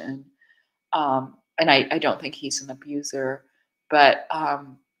visitation. And I don't think he's an abuser. But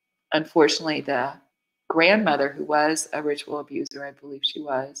unfortunately, the grandmother, who was a ritual abuser, I believe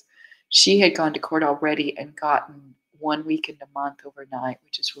she had gone to court already and gotten 1 weekend a month overnight,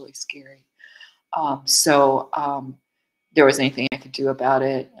 which is really scary. There was anything I could do about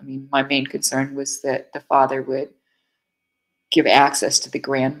it. I mean, my main concern was that the father would give access to the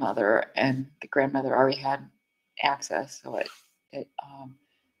grandmother, and the grandmother already had access.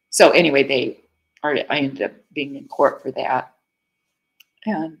 So anyway, I ended up being in court for that,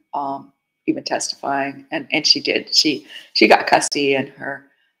 and even testifying, and she did. She got custody, and her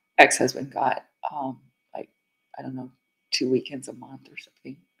ex-husband got like, I don't know, 2 weekends a month or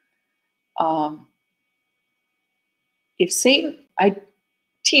something. If Satan,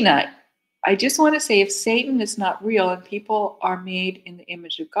 Tina, I just want to say, if Satan is not real and people are made in the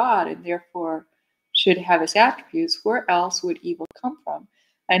image of God and therefore should have his attributes, where else would evil come from?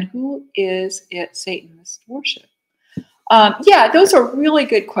 And who is it Satan must worship? Yeah, those are really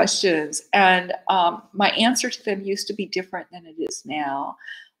good questions. And my answer to them used to be different than it is now.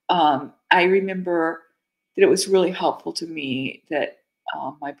 I remember that it was really helpful to me that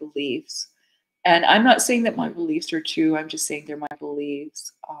my beliefs, and I'm not saying that my beliefs are true, I'm just saying they're my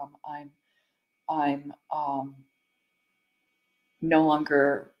beliefs. I'm no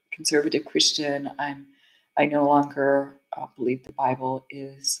longer conservative Christian. I no longer believe the Bible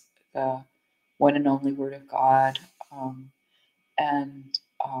is the one and only Word of God.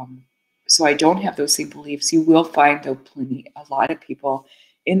 So I don't have those same beliefs. You will find, though, a lot of people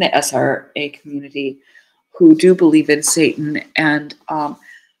in the SRA community who do believe in Satan. And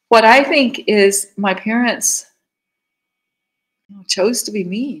what I think is my parents chose to be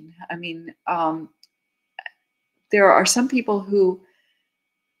mean. I mean, there are some people who,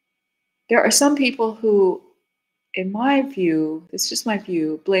 in my view, it's just my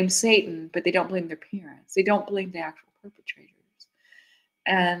view, blame Satan, but they don't blame their parents. They don't blame the actual perpetrators.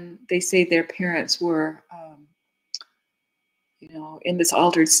 And they say their parents were, in this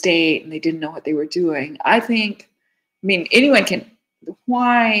altered state, and they didn't know what they were doing. I mean, anyone can,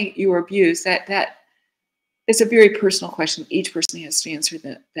 why you were abused, that it's a very personal question. Each person has to answer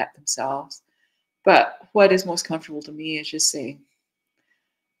that themselves. But what is most comfortable to me is just saying,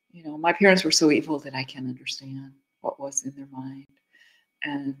 my parents were so evil that I can't understand what was in their mind.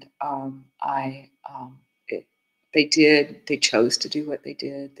 And they chose to do what they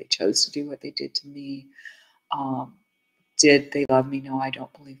did. They chose to do what they did to me. Did they love me? No, I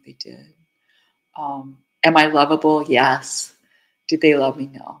don't believe they did. Am I lovable? Yes. Did they love me?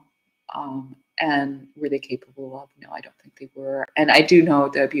 No. And were they capable of love? No, I don't think they were. And I do know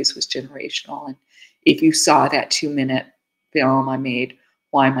the abuse was generational. And if you saw that 2-minute film I made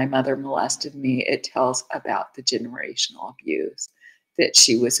why my mother molested me. It tells about the generational abuse that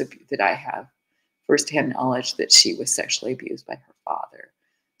that I have firsthand knowledge that she was sexually abused by her father.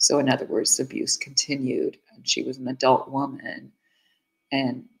 So in other words, the abuse continued, and she was an adult woman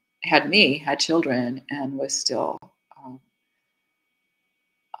and had children, and was still um,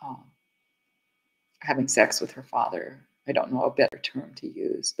 um, having sex with her father. I don't know a better term to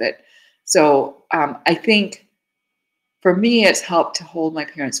use, but so I think for me, it's helped to hold my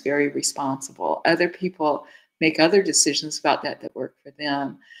parents very responsible. Other people make other decisions about that work for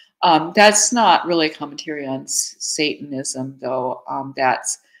them. That's not really a commentary on Satanism, though.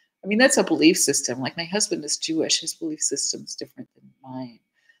 That's a belief system. Like my husband is Jewish; his belief system is different than mine.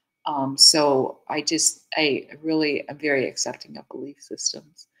 So I really am very accepting of belief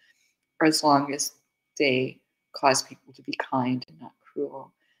systems, or as long as they cause people to be kind and not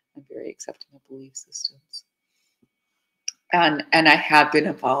cruel. I'm very accepting of belief systems. And I have been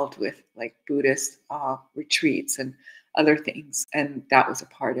involved with like Buddhist retreats and other things, and that was a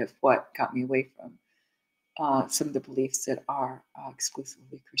part of what got me away from some of the beliefs that are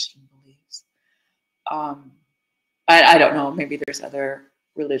exclusively Christian beliefs. Um, I don't know. Maybe there's other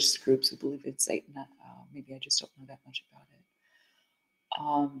religious groups who believe in Satan. Maybe I just don't know that much about it.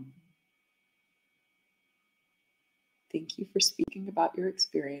 Thank you for speaking about your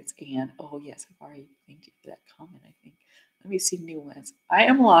experience, Anne. Oh, yes, I've already thanked you for that comment, I think. Let me see new ones. I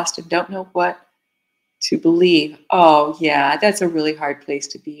am lost and don't know what to believe. Oh, yeah, that's a really hard place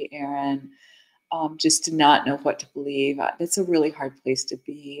to be, Erin. Just to not know what to believe. That's a really hard place to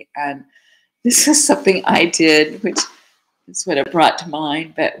be. And this is something I did, which is what it brought to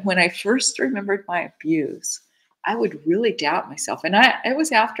mind. But when I first remembered my abuse, I would really doubt myself. And it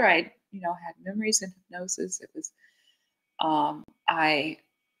was after I, had memories and hypnosis. It was I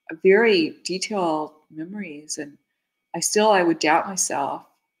very detailed memories, and I would doubt myself,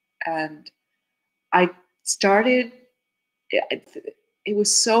 and I started. It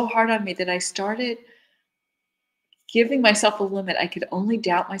was so hard on me that I started giving myself a limit. I could only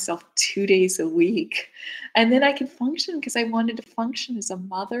doubt myself 2 days a week, and then I could function because I wanted to function as a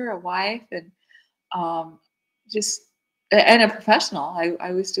mother, a wife, and um, just and a professional.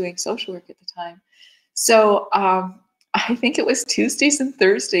 I was doing social work at the time, so I think it was Tuesdays and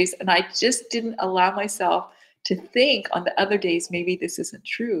Thursdays, and I just didn't allow myself to think on the other days maybe this isn't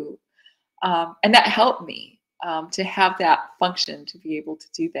true, and that helped me to have that function to be able to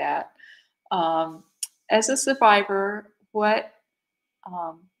do that. Um, as a survivor,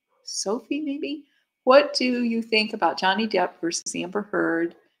 um, Sophie, maybe, what do you think about Johnny Depp versus Amber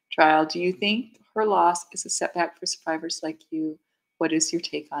Heard trial? Do you think her loss is a setback for survivors like you? What is your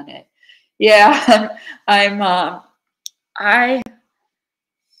take on it? Yeah, I'm. I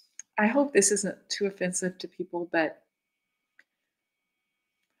hope this isn't too offensive to people, but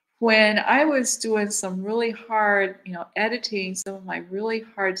when I was doing some really hard, editing some of my really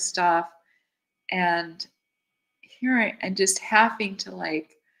hard stuff, and hearing and just having to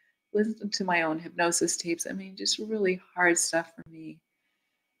like listen to my own hypnosis tapes, just really hard stuff for me.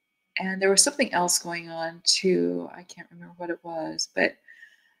 And there was something else going on too. I can't remember what it was, but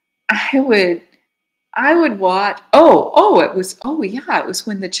I would watch. It was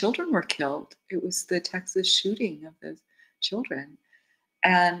when the children were killed. It was the Texas shooting of the children.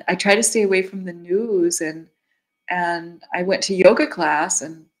 And I tried to stay away from the news, and I went to yoga class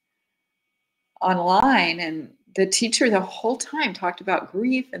and online, and the teacher the whole time talked about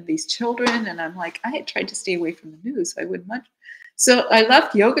grief and these children, and I'm like, I had tried to stay away from the news. So I wouldn't much. So I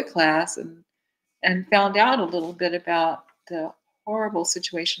left yoga class and found out a little bit about the horrible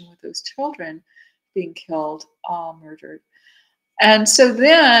situation with those children being killed, murdered. And so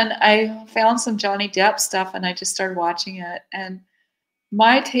then I found some Johnny Depp stuff, and I just started watching it. And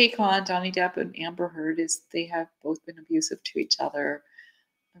my take on Johnny Depp and Amber Heard is they have both been abusive to each other,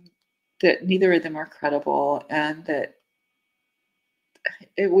 that neither of them are credible, and that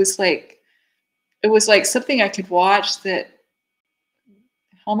it was like something I could watch, that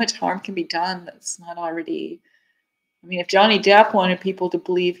how much harm can be done that's not already. If Johnny Depp wanted people to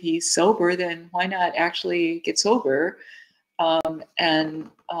believe he's sober, then why not actually get sober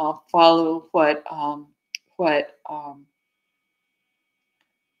and follow what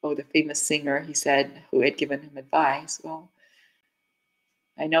the famous singer, he said, who had given him advice. Well,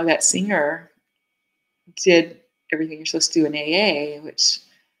 I know that singer did everything you're supposed to do in AA, which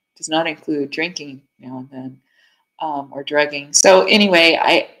does not include drinking now and then or drugging. So anyway,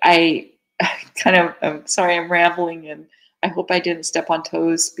 I kind of, I'm sorry I'm rambling, and I hope I didn't step on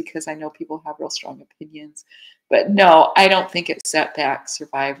toes because I know people have real strong opinions. But no, I don't think it set back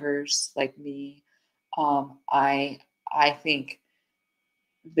survivors like me. I think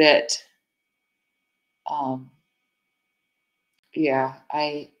that, yeah,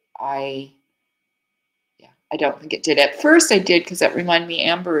 yeah, I don't think it did. At first I did, because that reminded me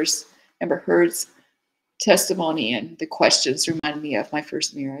Amber Heard's testimony, and the questions reminded me of my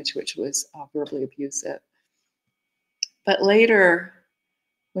first marriage, which was verbally abusive. But later,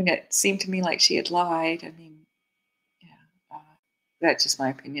 when it seemed to me like she had lied, I mean, yeah, that's just my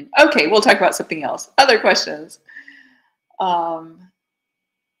opinion. Okay, we'll talk about something else. Other questions.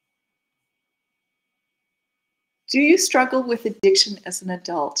 Do you struggle with addiction as an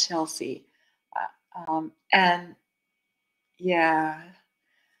adult, Chelsea? And yeah,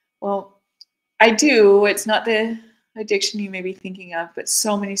 well, I do. It's not the addiction you may be thinking of, but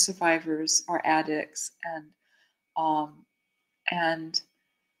so many survivors are addicts, and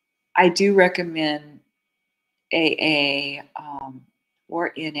I do recommend AA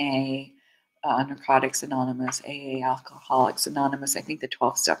or NA, Narcotics Anonymous, AA, Alcoholics Anonymous. I think the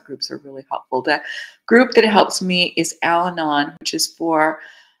 12-step groups are really helpful. The group that helps me is Al-Anon, which is for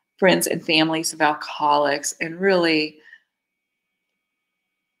friends and families of alcoholics, and really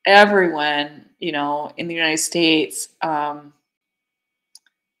everyone, in the United States,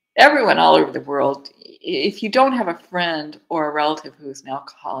 everyone all over the world. If you don't have a friend or a relative who's an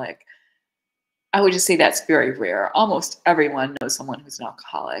alcoholic, I would just say that's very rare. Almost everyone knows someone who's an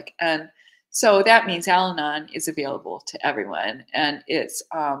alcoholic. And so that means Al-Anon is available to everyone. And it's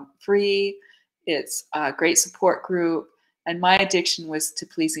free. It's a great support group. And my addiction was to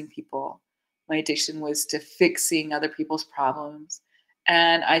pleasing people. My addiction was to fixing other people's problems.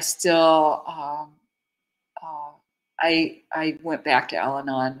 And I still, I went back to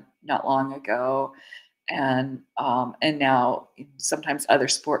Al-Anon not long ago. And now sometimes other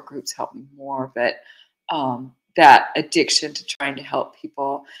support groups help me more, but that addiction to trying to help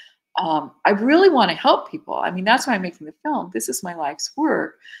people, I really want to help people. I mean, that's why I'm making the film. This is my life's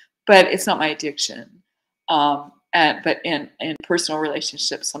work, but it's not my addiction. But in personal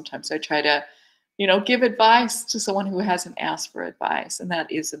relationships, sometimes I try to, give advice to someone who hasn't asked for advice, and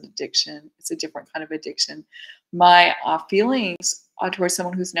that is an addiction. It's a different kind of addiction. My feelings towards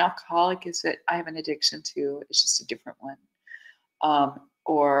someone who's an alcoholic is that I have an addiction too. It's just a different one.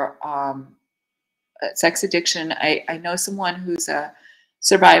 Or sex addiction. I know someone who's a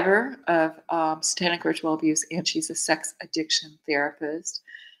survivor of satanic ritual abuse, and she's a sex addiction therapist.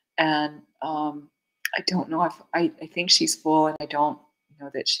 And I don't know if I think she's full, and I don't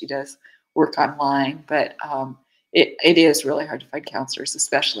know that she does work online, but it is really hard to find counselors,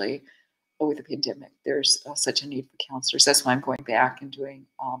 especially with the pandemic. There's such a need for counselors. That's why I'm going back and doing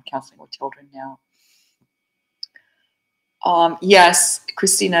counseling with children now. Yes,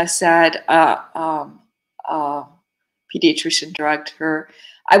 Christina said pediatrician drugged her.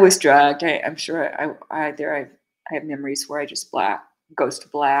 I was drugged. I'm sure I have memories where I just goes to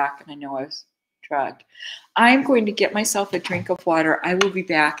black, and I know I was drugged. I'm going to get myself a drink of water. I will be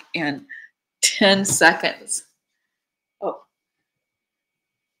back in 10 seconds. Oh,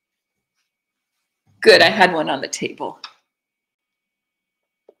 good. I had one on the table.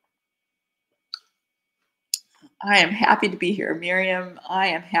 I am happy to be here. Miriam, I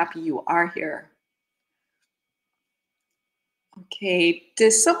am happy you are here. Okay,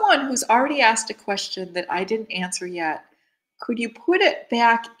 does someone who's already asked a question that I didn't answer yet, could you put it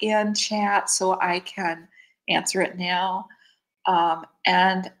back in chat so I can answer it now?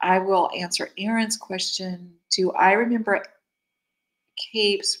 And I will answer Aaron's question. Do I remember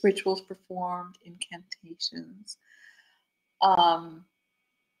capes, rituals performed, incantations?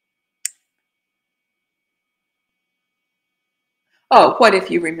 Oh, what if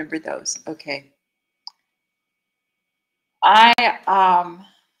you remember those? Okay.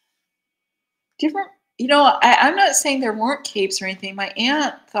 Different, I'm not saying there weren't capes or anything. My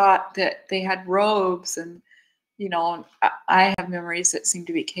aunt thought that they had robes, and, I have memories that seem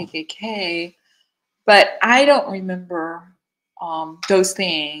to be KKK, but I don't remember those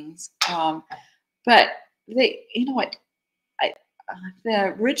things. But they,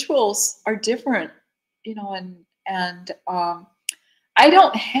 the rituals are different, and I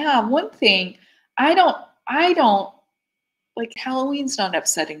don't have one thing. I don't like Halloween's not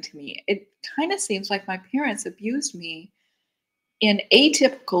upsetting to me. It kind of seems like my parents abused me in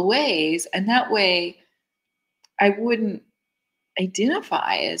atypical ways, and that way I wouldn't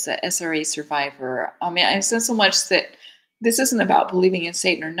identify as a SRA survivor. I mean, I've said so much that this isn't about believing in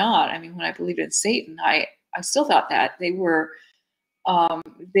Satan or not. I mean, when I believed in Satan, I still thought that they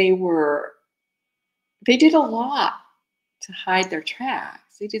did a lot to hide their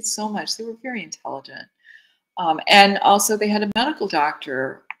tracks. They did so much. They were very intelligent. And also they had a medical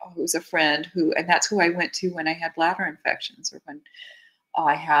doctor who's a friend and that's who I went to when I had bladder infections, or when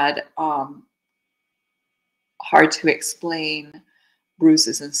I had hard to explain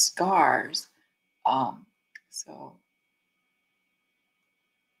bruises and scars. Um, so,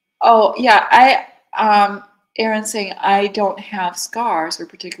 oh yeah, Aaron's saying I don't have scars or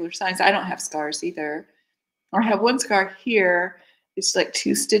particular signs. I don't have scars either. I have one scar here. It's like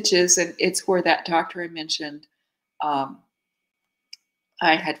 2 stitches, and it's where that doctor I mentioned. Um,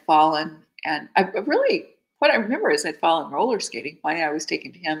 I had fallen, and I really, what I remember is I'd fallen roller skating. Why I was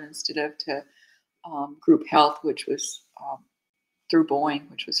taken to him instead of to group health, which was through Boeing,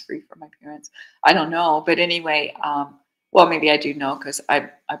 which was free for my parents. I don't know, but anyway, well, maybe I do know because I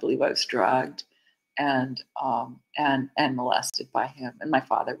believe I was drugged and molested by him, and my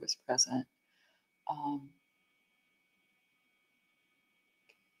father was present. Um,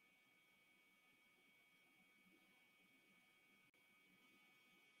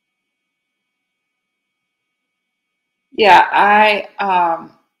 yeah,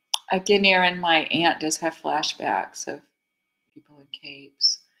 again, Aaron, my aunt does have flashbacks of people in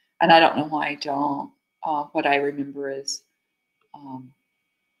capes, and I don't know why I don't. What I remember is um,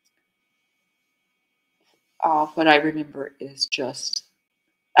 just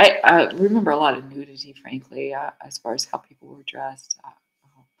I remember a lot of nudity, frankly, as far as how people were dressed.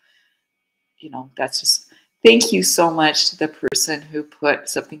 That's just thank you so much to the person who put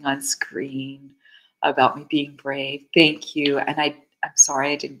something on screen about me being brave. Thank you. And I'm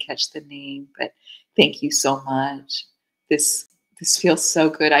sorry I didn't catch the name, but thank you so much. This feels so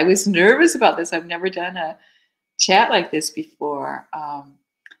good. I was nervous about this. I've never done a chat like this before.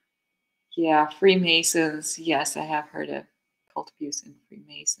 Yeah, Freemasons. Yes, I have heard of cult abuse and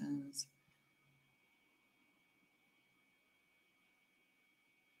Freemasons.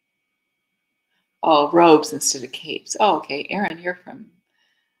 Oh, robes instead of capes. Oh, okay. Aaron, you're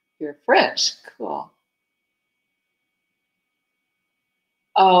French. Cool.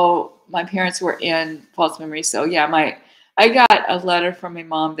 Oh, my parents were in false memory. So yeah, I got a letter from my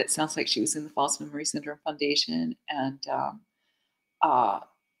mom that sounds like she was in the False Memory Syndrome Foundation, and uh,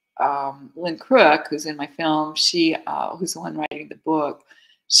 Lynn Crook, who's in my film, who's the one writing the book,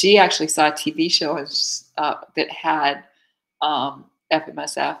 she actually saw a TV show that had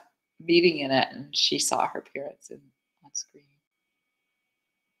FMSF meeting in it, and she saw her parents on screen.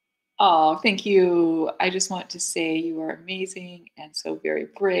 Oh, thank you. I just want to say you are amazing and so very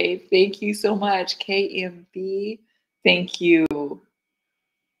brave. Thank you so much, KMB. Thank you.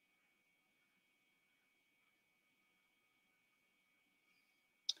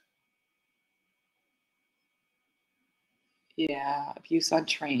 Yeah, abuse on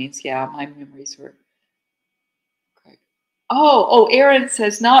trains. Yeah, my memories were great. Oh, Aaron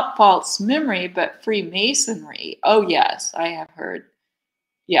says not false memory, but Freemasonry. Oh, yes, I have heard.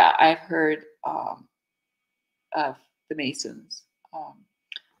 Yeah, I've heard of the Masons,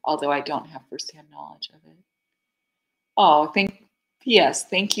 although I don't have firsthand knowledge of it. Oh, yes,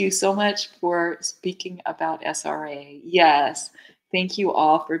 thank you so much for speaking about SRA. Yes, thank you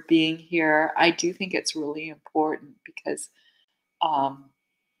all for being here. I do think it's really important because, um,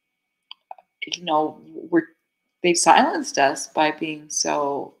 we're they've silenced us by being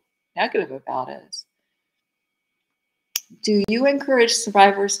so negative about us. Do you encourage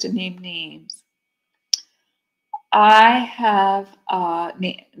survivors to name names? I have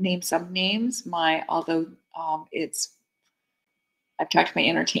named some names. Although it's I've talked to my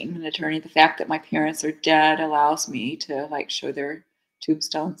entertainment attorney. The fact that my parents are dead allows me to show their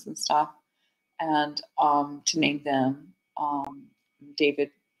tombstones and stuff, and to name them David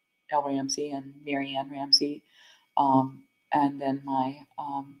L. Ramsey and Mary Ann Ramsey, and then my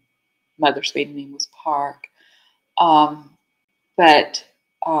mother's maiden name was Park. But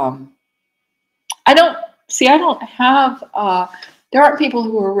I don't see. I don't have. There aren't people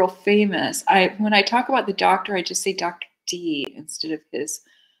who are real famous. When I talk about the doctor, I just say Dr. D instead of his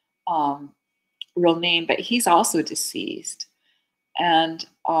um, real name, but he's also deceased. And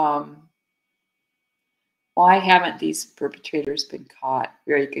why haven't these perpetrators been caught?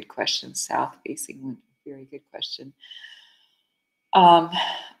 Very good question. South facing one. Very good question. I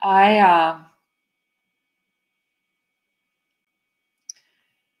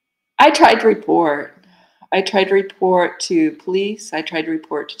tried to report. I tried to report to police. I tried to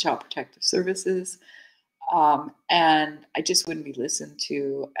report to Child Protective Services. And I just wouldn't be listened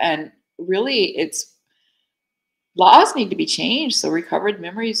to. And really, laws need to be changed so recovered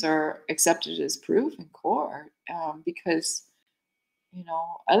memories are accepted as proof in court. Because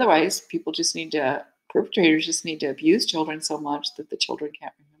otherwise, perpetrators just need to abuse children so much that the children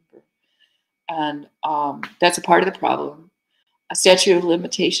can't remember. And that's a part of the problem. A statute of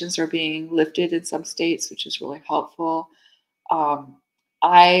limitations are being lifted in some states, which is really helpful. Um,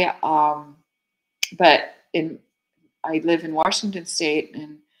 But I live in Washington State,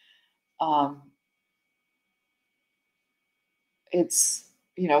 and um, it's,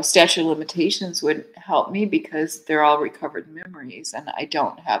 statute of limitations would help me because they're all recovered memories, and I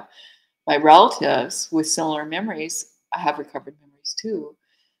don't have my relatives with similar memories. I have recovered memories too,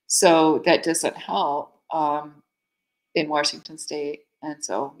 so that doesn't help in Washington State. And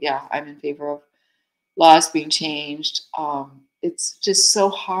so, yeah, I'm in favor of laws being changed. It's just so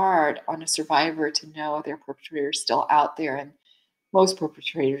hard on a survivor to know their perpetrator is still out there, and most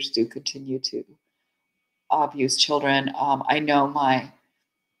perpetrators do continue to abuse children. I know my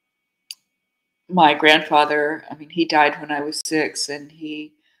grandfather. I mean, he died when I was 6, and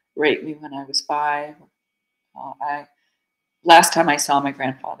he raped me when I was 5. Last time I saw my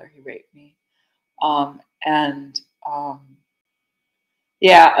grandfather, he raped me. And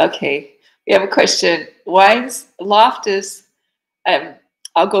yeah, okay. We have a question. Loftus,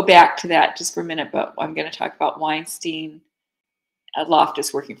 I'll go back to that just for a minute, but I'm going to talk about Weinstein,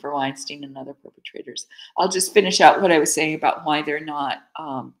 Loftus working for Weinstein and other perpetrators. I'll just finish out what I was saying about why they're not,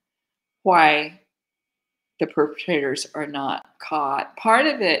 why the perpetrators are not caught. Part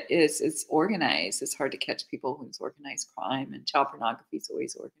of it is it's organized. It's hard to catch people who's organized crime, and child pornography is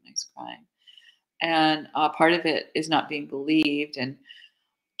always organized crime. And part of it is not being believed. And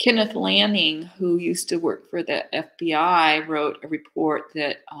Kenneth Lanning, who used to work for the FBI, wrote a report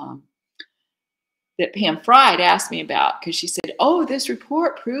that that Pam Fried asked me about, because she said, "Oh, this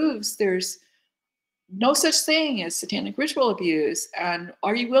report proves there's no such thing as satanic ritual abuse. And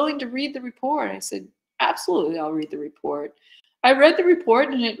are you willing to read the report?" I said, "Absolutely, I'll read the report." I read the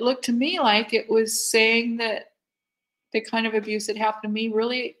report, and it looked to me like it was saying that the kind of abuse that happened to me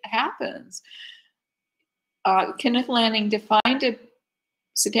really happens. Kenneth Lanning defined a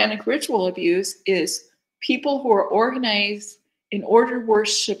satanic ritual abuse is people who are organized in order to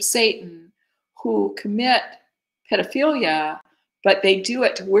worship Satan, who commit pedophilia, but they do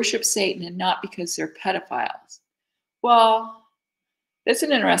it to worship Satan and not because they're pedophiles. Well, that's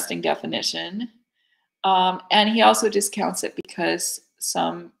an interesting definition. And he also discounts it because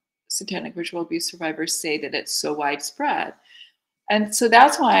some satanic ritual abuse survivors say that it's so widespread. And so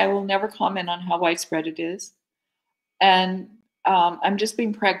that's why I will never comment on how widespread it is. And I'm just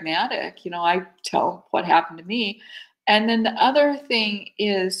being pragmatic. I tell what happened to me. And then the other thing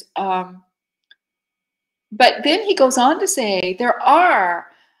is, but then he goes on to say there are,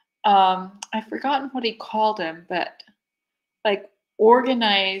 I've forgotten what he called them, but like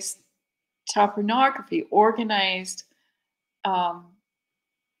organized child pornography, organized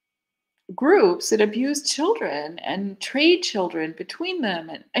groups that abuse children and trade children between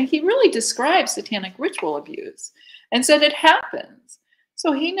them. And he really describes satanic ritual abuse and said it happens.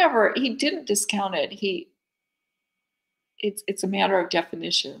 So he didn't discount it. It's a matter of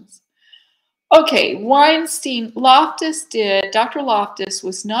definitions. Okay, Weinstein, Dr. Loftus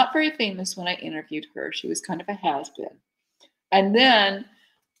was not very famous when I interviewed her. She was kind of a has-been. And then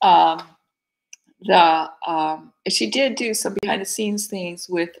she did do some behind the scenes things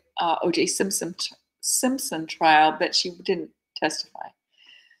with O.J. Simpson trial, but she didn't testify.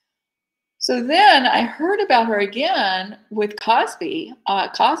 So then I heard about her again with Cosby.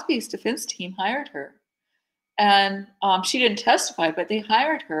 Cosby's defense team hired her, and she didn't testify, but they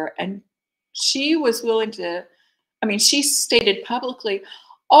hired her, and she was willing to. I mean, she stated publicly,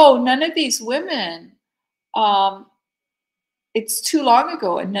 "Oh, none of these women. It's too long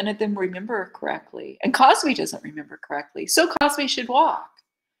ago, and none of them remember correctly. And Cosby doesn't remember correctly, so Cosby should walk."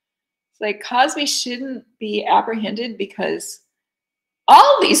 It's like Cosby shouldn't be apprehended because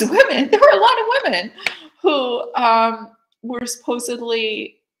all these women, there were a lot of women who were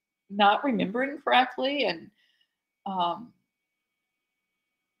supposedly not remembering correctly, and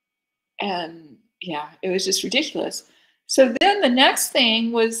yeah, it was just ridiculous. So then the next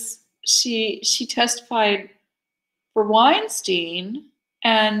thing was she testified for Weinstein,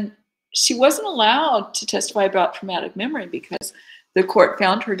 and she wasn't allowed to testify about traumatic memory because the court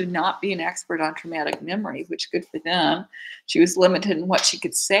found her to not be an expert on traumatic memory, which good for them. She was limited in what she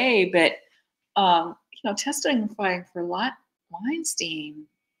could say, but testifying for Weinstein,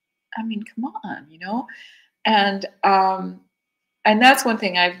 I mean, come on, and that's one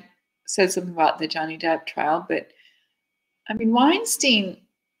thing I've said something about the Johnny Depp trial, but I mean, Weinstein,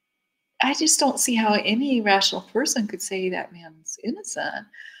 I just don't see how any rational person could say that man's innocent.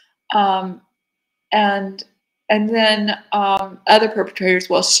 And then other perpetrators,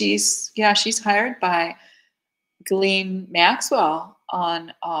 well, she's hired by Ghislaine Maxwell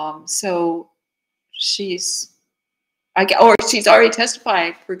on, so she's already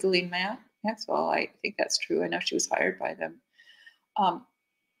testified for Ghislaine Maxwell. I think that's true. I know she was hired by them.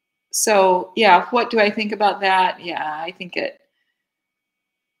 So yeah, what do I think about that? Yeah, I think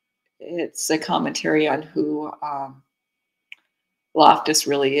it's a commentary on who Loftus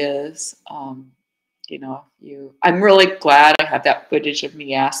really is. You know, I'm really glad I have that footage of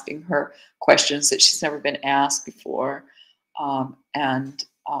me asking her questions that she's never been asked before. And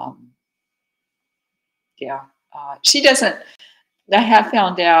yeah, she doesn't, I have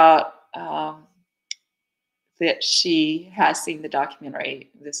found out that she has seen the documentary.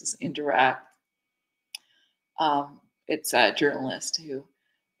 This is indirect. It's a journalist who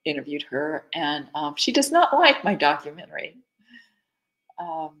interviewed her, and she does not like my documentary.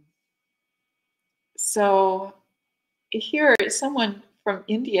 Um, so here is someone from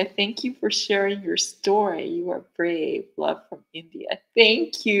India. Thank you for sharing your story. You are brave. Love from India.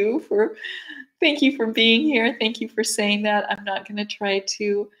 Thank you for being here. Thank you for saying that. I'm not going to try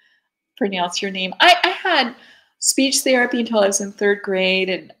to pronounce your name. I had speech therapy until I was in 3rd grade,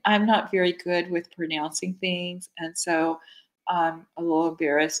 and I'm not very good with pronouncing things. And so I'm a little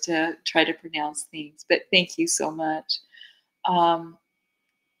embarrassed to try to pronounce things, but thank you so much.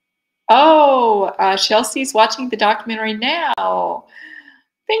 Chelsea's watching the documentary now.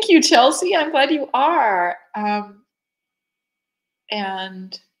 Thank you, Chelsea. I'm glad you are.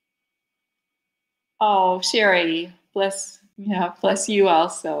 And Sherry, bless you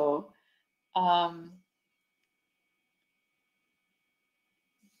also.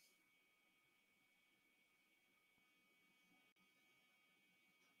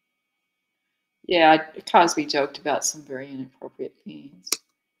 Yeah, Cosby joked about some very inappropriate things.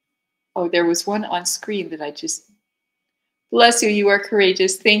 Oh, there was one on screen that I just, bless you, you are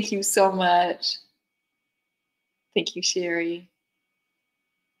courageous. Thank you so much. Thank you, Sherry.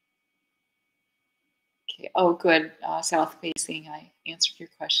 Okay, oh, good. South facing, I answered your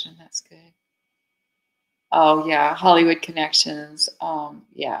question. That's good. Oh, yeah, Hollywood connections.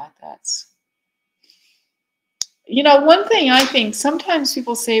 Yeah, that's, one thing I think, sometimes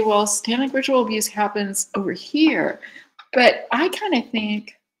people say, well, satanic ritual abuse happens over here. But I kind of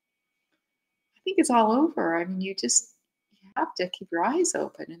think it's all over. I mean, you have to keep your eyes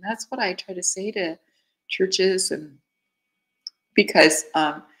open. And that's what I try to say to churches, and because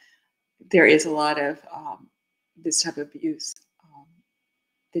there is a lot of this type of abuse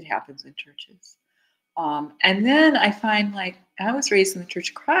that happens in churches. And then I find, like, I was raised in the Church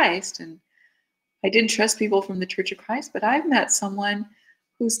of Christ, and I didn't trust people from the Church of Christ, but I've met someone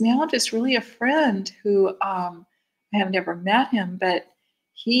who's now just really a friend who I have never met him, but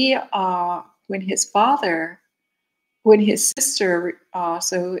he, when his sister,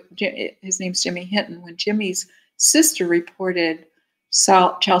 his name's Jimmy Hinton, when Jimmy's sister reported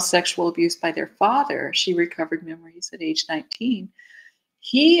child sexual abuse by their father, she recovered memories at age 19.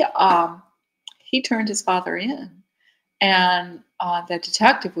 He turned his father in, and the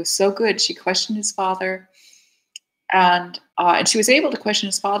detective was so good. She questioned his father, and she was able to question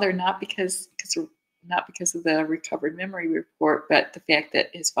his father not because of the recovered memory report, but the fact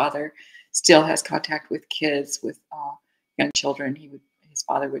that his father still has contact with kids, with young children. His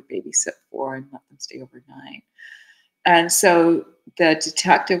father would babysit for and let them stay overnight. And so the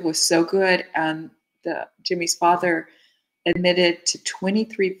detective was so good, and Jimmy's father admitted to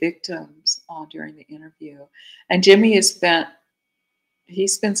 23 victims during the interview. And Jimmy he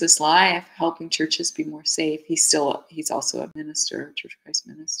spends his life helping churches be more safe. He's also a minister, Church of Christ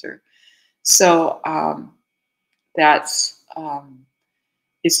minister. So that's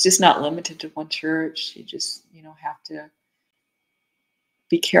it's just not limited to one church. You just have to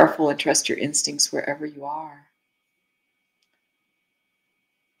be careful and trust your instincts wherever you are.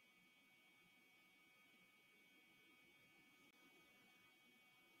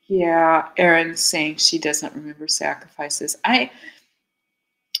 Yeah, Erin's saying she doesn't remember sacrifices. I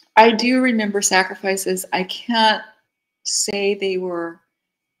do remember sacrifices. I can't say they were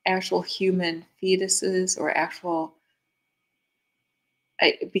actual human fetuses or actual,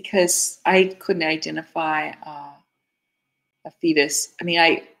 because I couldn't identify a fetus. I mean,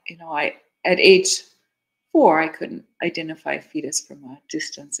 I at age 4, I couldn't identify a fetus from a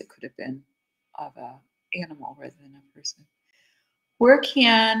distance. It could have been of an animal rather than a person. Where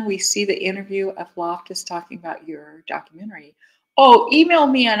can we see the interview of Loftus talking about your documentary? Oh, email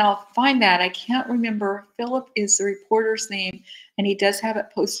me and I'll find that. I can't remember. Philip is the reporter's name, and he does have it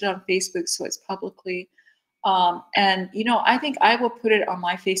posted on Facebook, so it's publicly. And I think I will put it on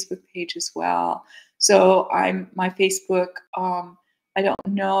my Facebook page as well. So my Facebook. I don't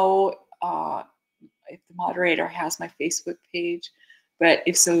know if the moderator has my Facebook page, but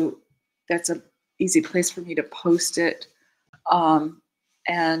if so, that's an easy place for me to post it. Or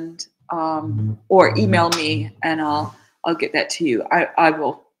email me and I'll get that to you. I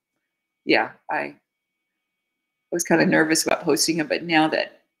will yeah, I was kind of nervous about posting it, but now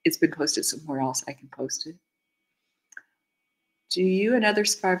that it's been posted somewhere else, I can post it. Do you and other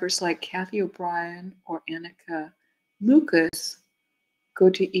survivors like Kathy O'Brien or Annika Lucas go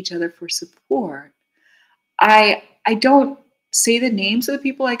to each other for support? I don't say the names of the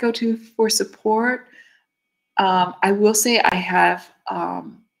people I go to for support. I will say I have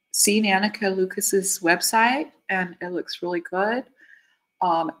seen Annika Lucas's website, and it looks really good.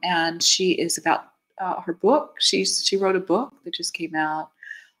 And she is about her book. She wrote a book that just came out,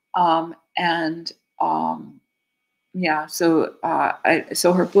 and yeah. So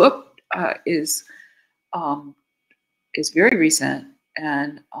so her book um, is very recent,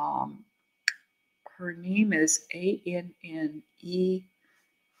 and her name is Anne.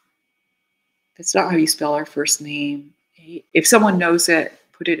 That's not how you spell her first name. If someone knows it,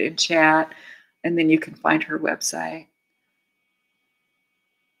 put it in chat, and then you can find her website.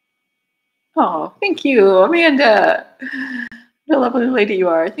 Oh, thank you, Amanda. The lovely lady you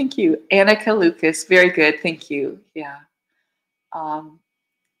are. Thank you. Annika Lucas. Very good. Thank you. Yeah. Um,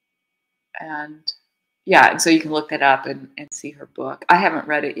 and yeah, and so you can look that up and see her book. I haven't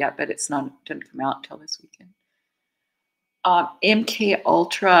read it yet, but didn't come out until this weekend. MK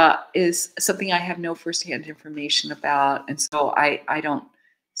Ultra is something I have no firsthand information about, and so I don't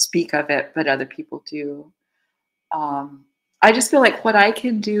speak of it, but other people do. I just feel like what I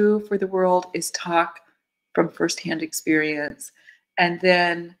can do for the world is talk from firsthand experience, and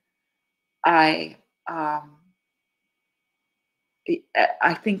then I um,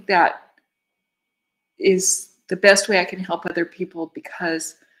 I think that is the best way I can help other people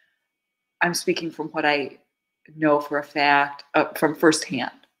because I'm speaking from what I know for a fact, from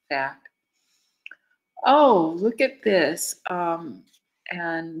firsthand fact. Oh, look at this. And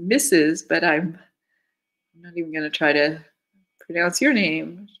Mrs., but I'm not even going to try to pronounce your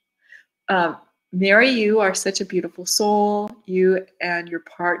name. Um, Mary, you are such a beautiful soul. You and your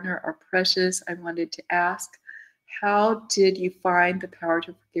partner are precious. I wanted to ask, how did you find the power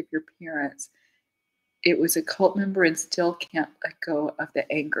to forgive your parents? It was a cult member and still can't let go of the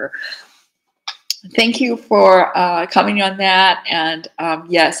anger. Thank you for commenting on that. And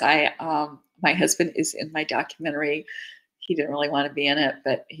yes, my husband is in my documentary. He didn't really want to be in it,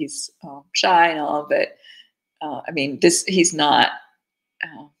 but he's shy and all. But I mean, he's not.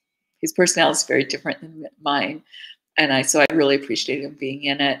 His personality is very different than mine, and so I really appreciate him being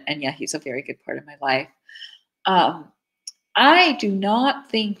in it. And yeah, he's a very good part of my life. I do not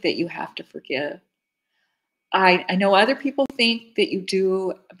think that you have to forgive. I know other people think that you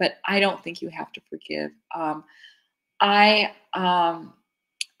do, but I don't think you have to forgive. I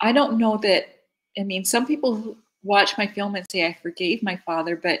I don't know that. I mean, some people who watch my film and say I forgave my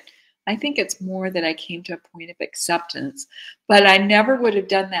father, but I think it's more that I came to a point of acceptance. But I never would have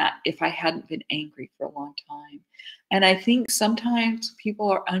done that if I hadn't been angry for a long time. And I think sometimes people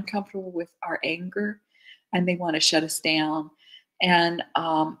are uncomfortable with our anger and they want to shut us down. And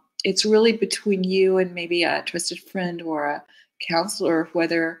it's really between you and maybe a trusted friend or a counselor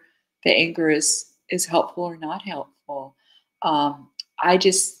whether the anger is helpful or not helpful. I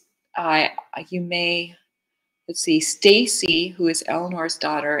just, you may, let's see, Stacy, who is Eleanor's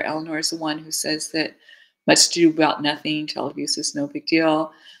daughter. Eleanor is the one who says that much to do about nothing, child abuse is no big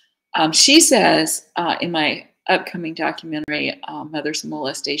deal. She says in my upcoming documentary, Mothers of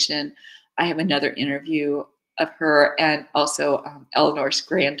Molestation, I have another interview of her, and also Eleanor's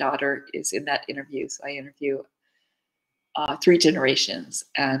granddaughter is in that interview. So I interview 3 generations,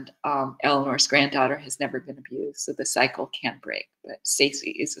 and Eleanor's granddaughter has never been abused, so the cycle can't break. But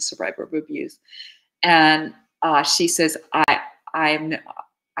Stacy is a survivor of abuse, and she says, I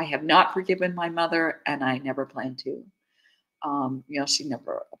have not forgiven my mother, and I never plan to. She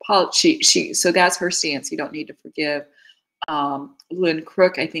never apologized. So that's her stance. You don't need to forgive. Lynn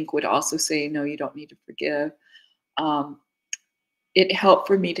Crook, I think, would also say, no, you don't need to forgive. It helped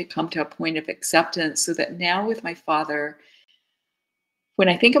for me to come to a point of acceptance so that now with my father, when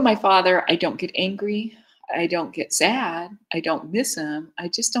I think of my father, I don't get angry. I don't get sad. I don't miss him. I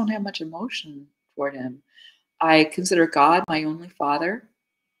just don't have much emotion toward him. I consider God my only father.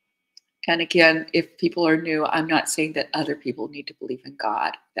 And again, if people are new, I'm not saying that other people need to believe in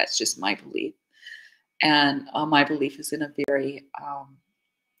God. That's just my belief. And my belief is in a very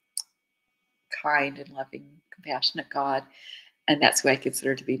kind and loving, compassionate God. And that's who I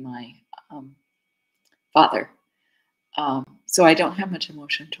consider to be my father. So I don't have much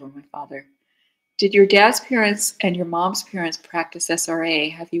emotion toward my father. Did your dad's parents and your mom's parents practice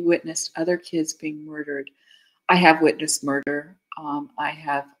SRA? Have you witnessed other kids being murdered? I have witnessed murder. I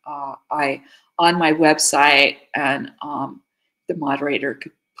have on my website, and the moderator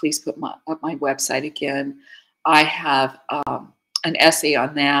could please put up my website again. I have an essay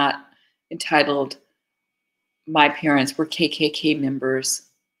on that entitled "My Parents Were KKK Members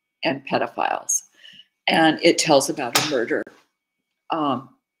and Pedophiles," and it tells about a murder of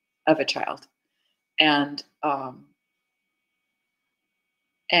a child, and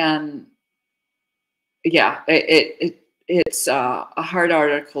yeah, it's a hard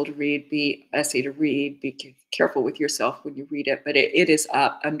article to read, essay to read. Be careful with yourself when you read it, but it is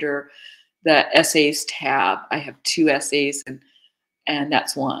up under the essays tab. I have 2 essays, and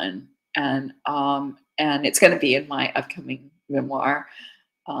that's one, and it's going to be in my upcoming memoir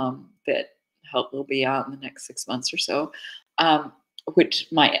that will be out in the next 6 months or so.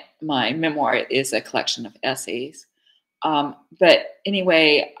 Which my memoir is a collection of essays. But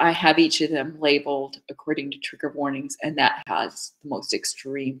anyway, I have each of them labeled according to trigger warnings, and that has the most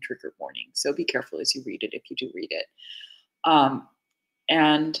extreme trigger warning. So be careful as you read it, if you do read it.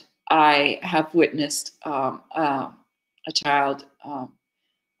 And I have witnessed a child.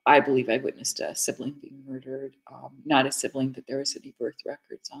 I believe I witnessed a sibling being murdered. Not a sibling that there was any birth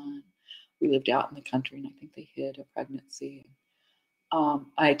records on. We lived out in the country, and I think they hid a pregnancy.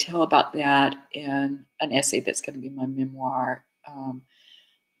 I tell about that in an essay that's going to be my memoir,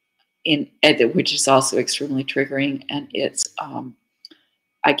 which is also extremely triggering. And it's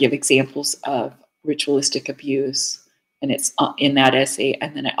I give examples of ritualistic abuse, and it's in that essay.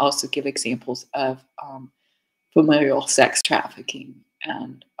 And then I also give examples of familial sex trafficking,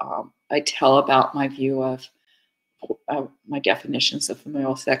 and I tell about my view of my definitions of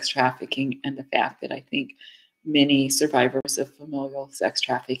familial sex trafficking, and the fact that I think many survivors of familial sex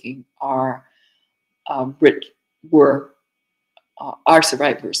trafficking are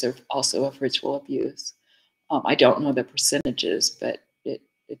survivors also of ritual abuse. I don't know the percentages, but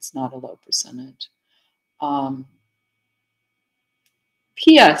it's not a low percentage.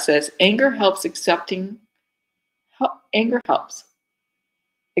 Pia says, anger helps. Anger helps.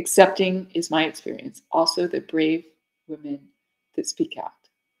 Accepting is my experience. Also the brave women that speak out.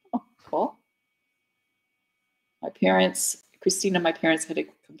 Oh, cool. My parents had a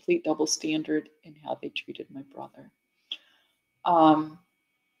complete double standard in how they treated my brother.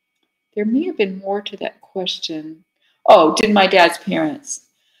 There may have been more to that question. Oh, did my dad's parents?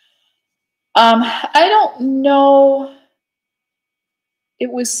 I don't know.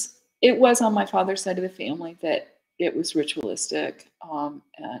 It was on my father's side of the family that it was ritualistic, and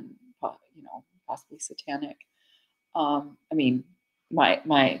possibly satanic. I mean,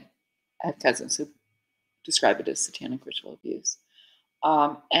 I have cousins who describe it as satanic ritual abuse.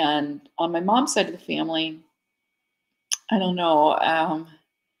 And on my mom's side of the family, I don't know.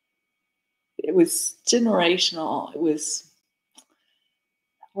 It was generational.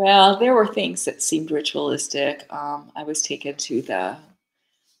 There were things that seemed ritualistic. I was taken to the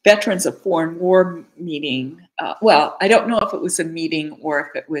Veterans of Foreign War meeting. I don't know if it was a meeting or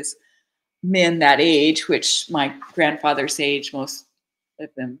if it was men that age, which my grandfather's age, most of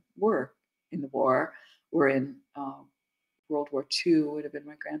them were in the war, were in World War II, would have been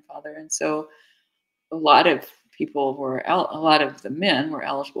my grandfather. And so a lot of the men were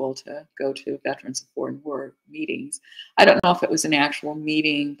eligible to go to Veterans of Foreign War meetings. I don't know if it was an actual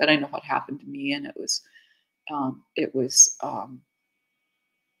meeting, but I know what happened to me, and it was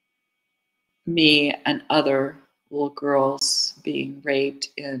me and other little girls being raped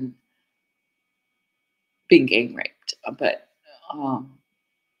and being gang raped. But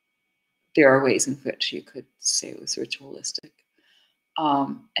there are ways in which you could say it was ritualistic.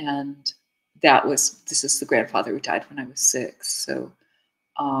 And this is the grandfather who died when I was 6. So,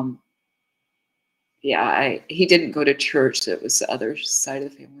 he didn't go to church. It was the other side of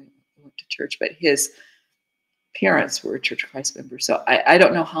the family who went to church, but his parents were Church of Christ members. So I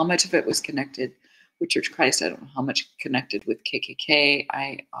don't know how much of it was connected with Church of Christ. I don't know how much connected with KKK.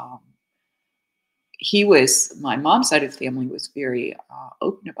 My mom's side of the family was very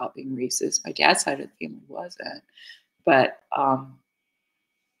open about being racist. My dad's side of the family wasn't. I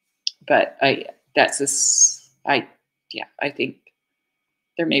think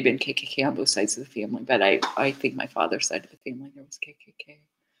there may have been KKK on both sides of the family, but I think my father's side of the family, there was KKK.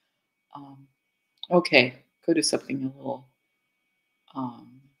 Okay, go to something a little,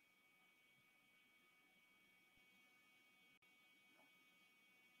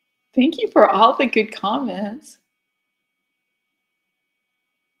 thank you for all the good comments.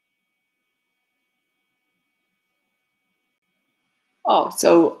 Oh,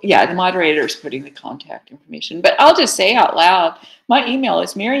 so yeah, the moderator is putting the contact information, but I'll just say out loud, my email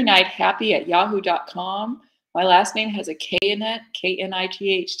is maryknighthappy@yahoo.com. My last name has a K in it, Knight.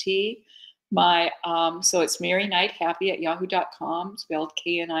 My so it's maryknighthappy@yahoo.com, spelled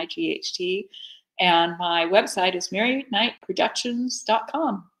Knight, and my website is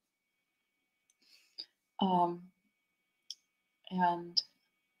maryknightproductions.com. Um, and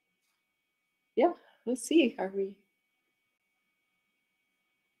yeah, let's see. Are we?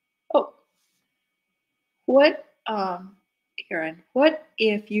 Oh, what, Aaron? What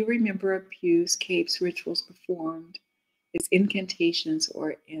if you remember abuse, capes, rituals performed as incantations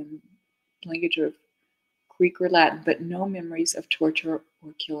or in language of Greek or Latin, but no memories of torture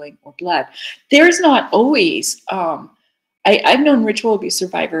or killing or blood? There's not always. I've known ritual abuse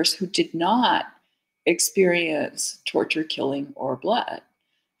survivors who did not experience torture, killing, or blood.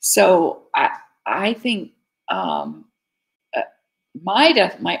 So I think uh,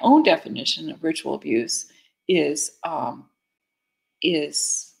 my own definition of ritual abuse is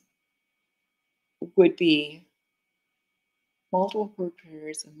is would be multiple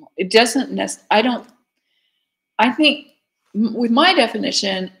perpetrators, and it doesn't I don't. I think with my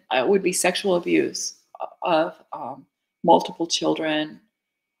definition, it would be sexual abuse of multiple children,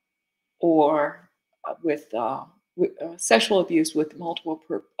 or with sexual abuse with multiple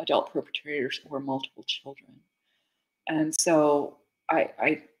adult perpetrators or multiple children. And so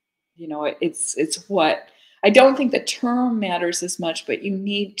it's what I don't think the term matters as much, but you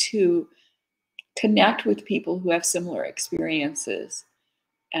need to connect with people who have similar experiences.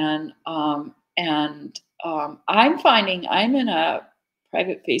 And I'm finding I'm in a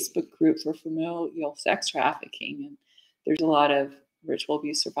private Facebook group for familial sex trafficking, and there's a lot of ritual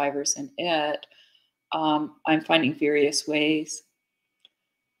abuse survivors in it. I'm finding various ways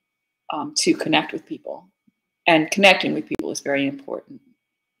to connect with people, and connecting with people is very important.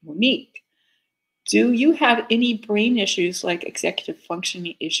 Monique, do you have any brain issues like executive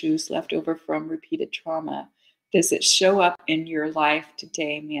functioning issues left over from repeated trauma? Does it show up in your life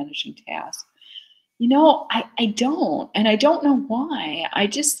today managing tasks? I don't, and I don't know why.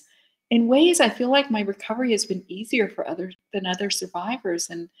 In ways, I feel like my recovery has been easier for other survivors,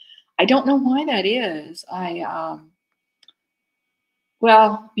 and I don't know why that is. I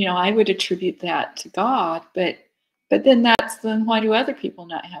would attribute that to God, but then why do other people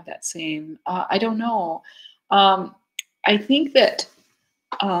not have that same? I don't know. I think that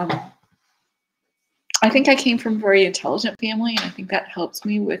I think I came from a very intelligent family, and I think that helps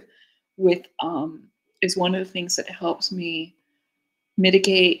me with is one of the things that helps me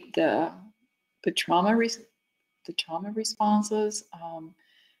mitigate the trauma responses.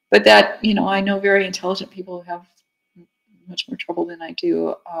 But that I know very intelligent people who have much more trouble than I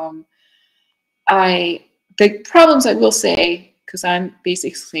do. The problems, I will say, because I'm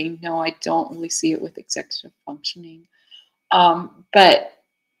basically saying no, I don't really see it with executive functioning. But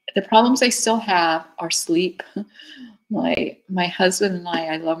the problems I still have are sleep. My husband and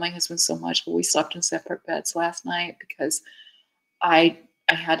I love my husband so much, but we slept in separate beds last night because I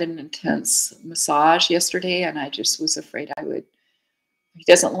had an intense massage yesterday, and I just was afraid I would. He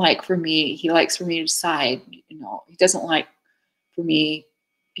doesn't like for me. He likes for me to decide. He doesn't like for me.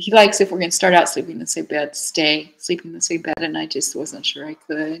 He likes if we're going to start out sleeping in the same bed, stay sleeping in the same bed, and I just wasn't sure I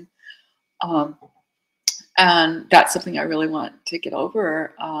could. And that's something I really want to get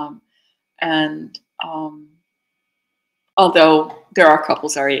over. Although there are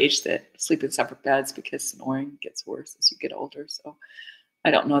couples our age that sleep in separate beds because snoring gets worse as you get older. So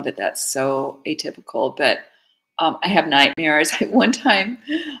I don't know that that's so atypical, but I have nightmares. One time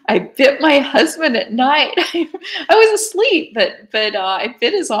I bit my husband at night. I was asleep, but I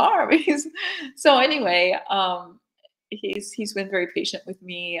bit his arm. So anyway, he's been very patient with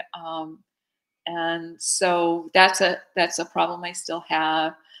me. And so that's a problem I still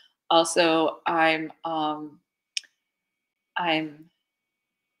have. Also,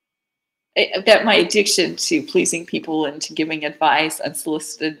 that my addiction to pleasing people and to giving advice,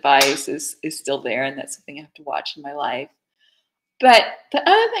 unsolicited advice, is still there, and that's something I have to watch in my life. But the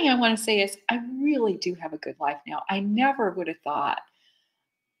other thing I want to say is I really do have a good life now. I never would have thought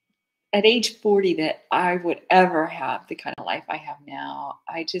at age 40 that I would ever have the kind of life I have now.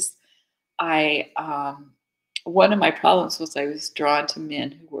 One of my problems was I was drawn to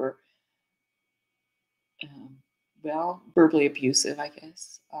men who were verbally abusive, I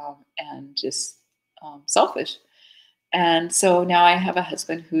guess, and just selfish. And so now I have a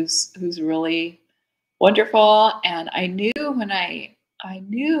husband who's really wonderful. And I knew when I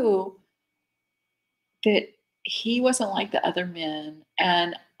knew that he wasn't like the other men,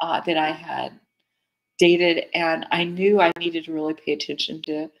 and that I had dated, and I knew I needed to really pay attention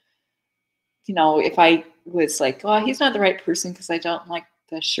to, if I was like, oh, he's not the right person because I don't like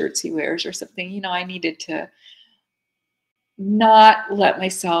the shirts he wears or something, I needed to not let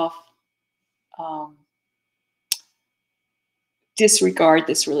myself um, disregard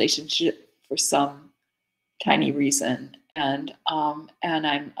this relationship for some tiny reason. And I'm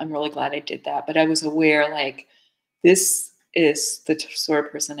really glad I did that. But I was aware, like, this is the sort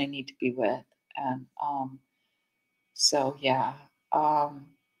of person I need to be with. And so yeah.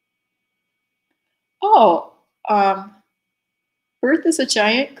 Oh, um, Earth is a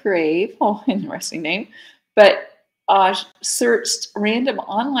giant grave. Oh, interesting name. But searched random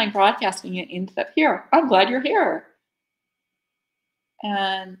online broadcasting and ended up here. I'm glad you're here.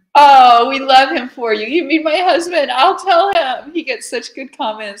 And oh, we love him for you. You mean my husband? I'll tell him. He gets such good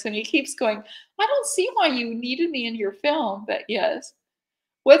comments, and he keeps going, I don't see why you needed me in your film, but yes.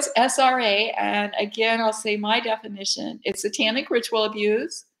 What's SRA? And again, I'll say my definition. It's satanic ritual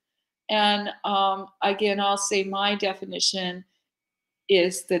abuse. And again, I'll say my definition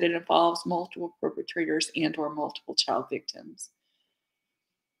is that it involves multiple perpetrators and or multiple child victims.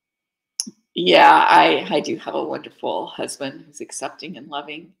 Yeah, I do have a wonderful husband who's accepting and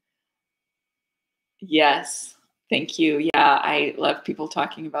loving. Yes, thank you. Yeah, I love people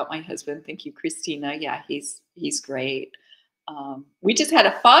talking about my husband. Thank you, Christina. Yeah, he's great. We just had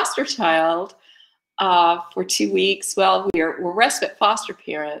a foster child for 2 weeks. Well, we're respite foster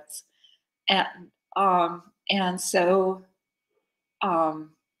parents, and so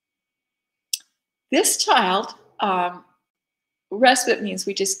this child, respite means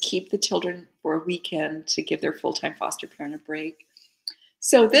we just keep the children for a weekend to give their full-time foster parent a break.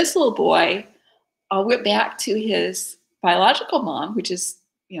 So this little boy went back to his biological mom, which is,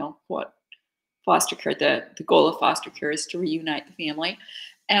 what foster care, the goal of foster care is to reunite the family.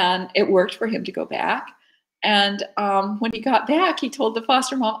 And it worked for him to go back. And when he got back, he told the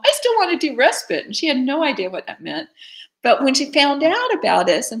foster mom, I still want to do respite. And she had no idea what that meant. But when she found out about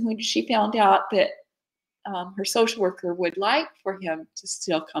us, and when she found out that her social worker would like for him to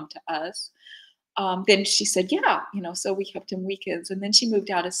still come to us, then she said, yeah, so we kept him weekends. And then she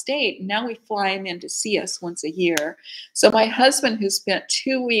moved out of state. And now we fly him in to see us once a year. So my husband, who spent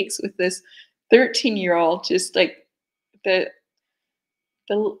 2 weeks with this 13-year-old, just like the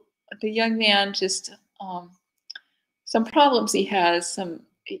young man, just some problems he has,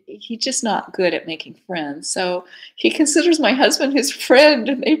 he's just not good at making friends. So he considers my husband his friend,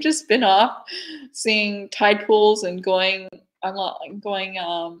 and they've just been off seeing tide pools and going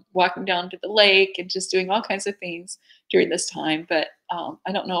walking down to the lake and just doing all kinds of things during this time. But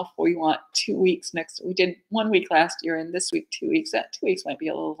I don't know if we want 2 weeks next. We did 1 week last year, and this week 2 weeks. That 2 weeks might be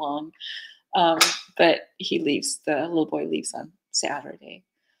a little long. But he leaves. The little boy leaves on Saturday.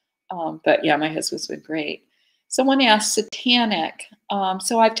 But yeah, my husband's been great. Someone asked satanic.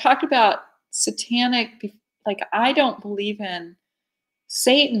 So I've talked about satanic. Like, I don't believe in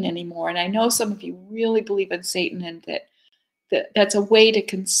Satan anymore, and I know some of you really believe in Satan, and that's a way to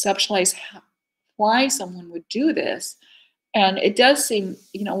conceptualize why someone would do this. And it does seem,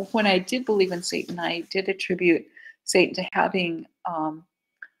 when I did believe in Satan, I did attribute Satan to having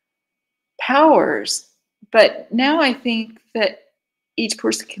powers. But now I think that each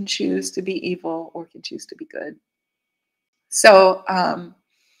person can choose to be evil or can choose to be good. So,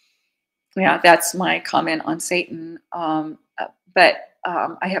 yeah, that's my comment on Satan. But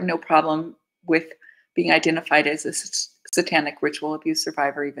I have no problem with being identified as a satanic ritual abuse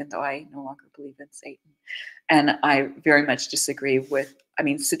survivor, even though I no longer believe in Satan. And I very much disagree with,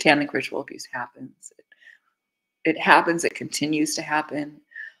 satanic ritual abuse happens. It happens, it continues to happen.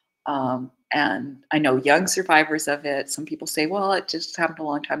 And I know young survivors of it. Some people say, well, it just happened a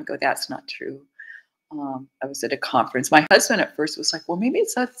long time ago. That's not true. I was at a conference. My husband at first was like, well, maybe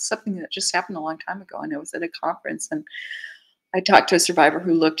it's something that just happened a long time ago. And I was at a conference, and I talked to a survivor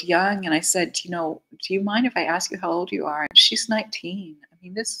who looked young, and I said, do you mind if I ask you how old you are? And she's 19.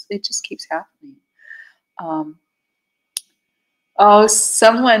 It just keeps happening.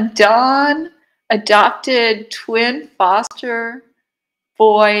 Dawn adopted twin foster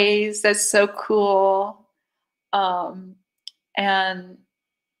boys. That's so cool. And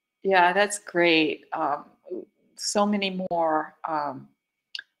yeah, that's great. So many more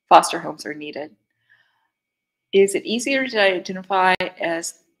foster homes are needed. Is it easier to identify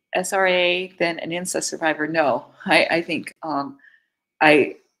as SRA than an incest survivor? No, I think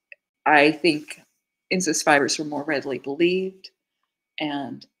I think incest survivors are more readily believed,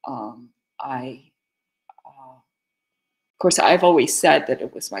 and of course, I've always said that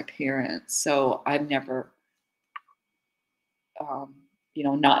it was my parents, so I've never,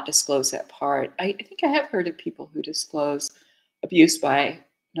 not disclosed that part. I think I have heard of people who disclose abuse by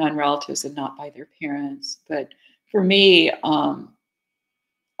non-relatives and not by their parents, but for me,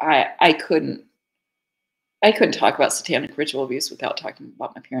 I couldn't I couldn't talk about satanic ritual abuse without talking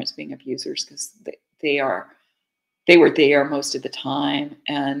about my parents being abusers, because they were there most of the time,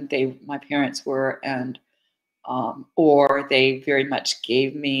 and my parents were, and or they very much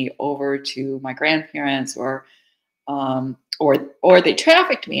gave me over to my grandparents, or they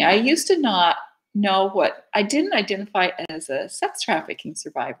trafficked me. I used to not know what I didn't identify as a sex trafficking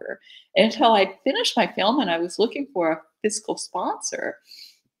survivor until I finished my film and I was looking for a fiscal sponsor.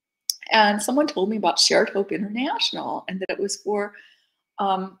 And someone told me about Shared Hope International and that it was for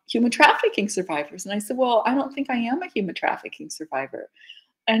human trafficking survivors. And I said, well, I don't think I am a human trafficking survivor.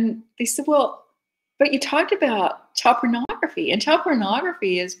 And they said, well, but you talked about child pornography, and child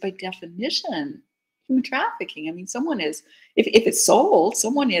pornography is by definition human trafficking. I mean, someone is, if it's sold,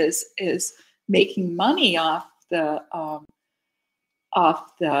 someone is making money off the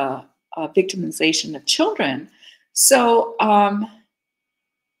victimization of children. So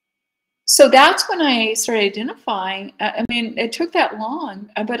so that's when I started identifying. I mean, it took that long,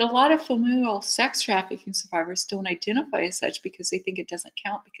 but a lot of familial sex trafficking survivors don't identify as such because they think it doesn't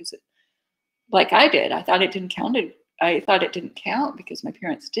count, because it, like I did, I thought it didn't count. I thought it didn't count because my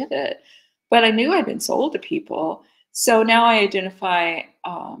parents did it, but I knew I'd been sold to people. So now I identify.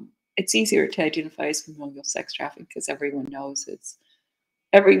 It's easier to identify as familial sex trafficking because everyone knows that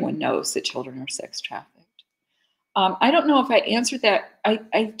children are sex trafficked. I don't know if I answered that.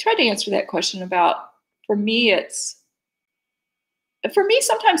 I tried to answer that question about, for me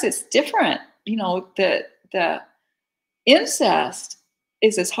sometimes it's different. You know, the incest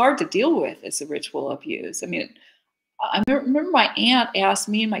is as hard to deal with as the ritual abuse. I mean, I remember my aunt asked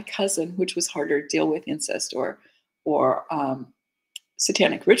me and my cousin which was harder to deal with, incest or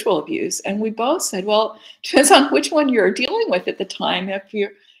satanic ritual abuse, and we both said, well, it depends on which one you're dealing with at the time. If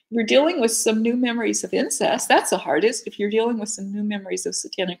you're dealing with some new memories of incest, that's the hardest. If you're dealing with some new memories of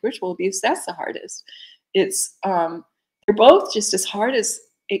satanic ritual abuse, that's the hardest. It's they're both just as hard as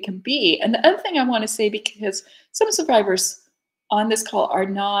it can be. And the other thing I want to say, because some survivors on this call are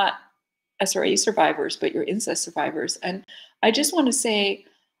not SRA survivors, but you're incest survivors, and I just want to say,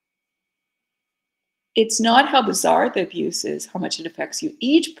 it's not how bizarre the abuse is, how much it affects you.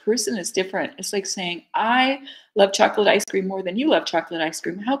 Each person is different. It's like saying, I love chocolate ice cream more than you love chocolate ice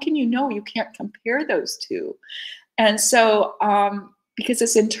cream. How can you know? You can't compare those two. And so, because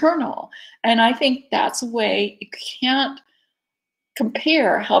it's internal. And I think that's a way you can't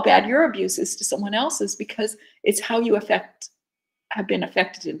compare how bad your abuse is to someone else's, because it's how you have been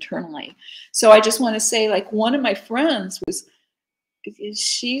affected internally. So I just want to say, like, one of my friends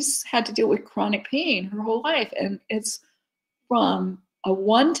she's had to deal with chronic pain her whole life, and it's from a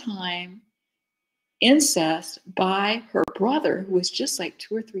one-time incest by her brother, who was just like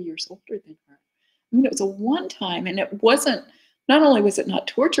 2 or 3 years older than her. I mean, it was a one-time, and it wasn't, not only was it not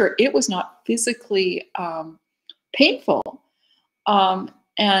torture, it was not physically painful,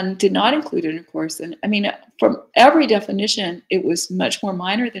 and did not include intercourse. And I mean, from every definition, it was much more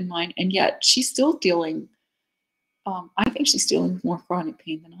minor than mine, and yet she's still dealing. I think she's dealing with more chronic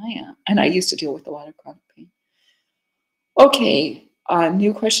pain than I am. And I used to deal with a lot of chronic pain. Okay,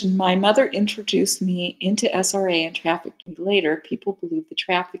 new question. My mother introduced me into SRA and trafficked me later. People believe the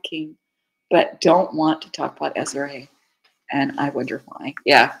trafficking, but don't want to talk about SRA. And I wonder why.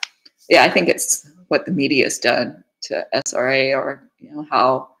 Yeah, I think it's what the media has done to SRA, or, you know,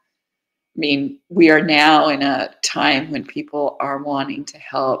 how, I mean, we are now in a time when people are wanting to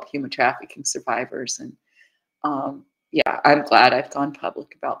help human trafficking survivors. And yeah, I'm glad I've gone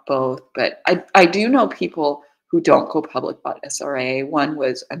public about both, but I do know people who don't go public about SRA. One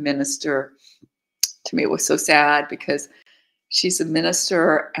was a minister. To me, it was so sad because she's a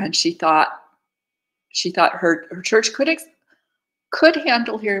minister, and she thought her church could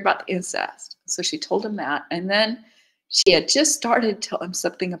handle hearing about the incest. So she told him that, and then she had just started telling him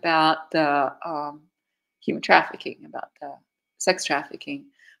something about the human trafficking, about the sex trafficking.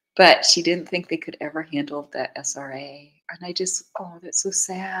 But she didn't think they could ever handle the SRA. And I just, oh, that's so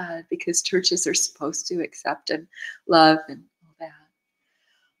sad, because churches are supposed to accept and love and all that.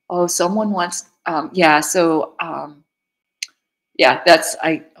 Oh, someone wants, yeah, so, yeah,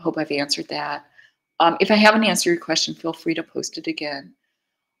 I hope I've answered that. If I haven't answered your question, feel free to post it again.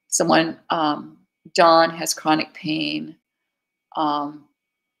 Someone, Dawn has chronic pain.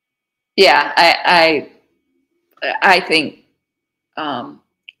 Yeah, I think,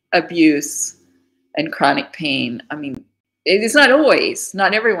 abuse and chronic pain. I mean, it's not always,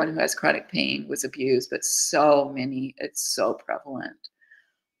 not everyone who has chronic pain was abused, but so many, it's so prevalent.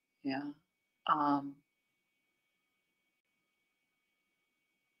 Yeah.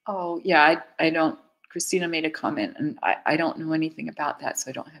 Oh, yeah, I don't, Christina made a comment, and I don't know anything about that, so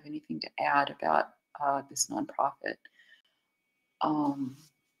I don't have anything to add about this nonprofit. Oh,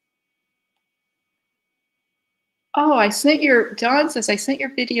 Don says, I sent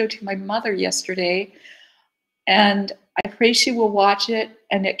your video to my mother yesterday, and I pray she will watch it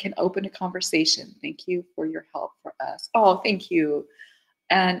and it can open a conversation. Thank you for your help for us. Oh, thank you.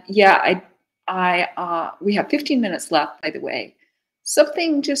 And yeah, we have 15 minutes left, by the way.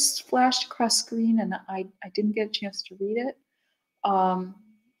 Something just flashed across screen and I didn't get a chance to read it.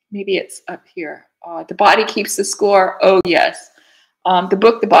 Maybe it's up here. The Body Keeps the Score. Oh, yes. The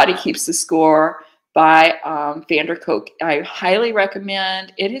book, The Body Keeps the Score by Vander Kolk. I highly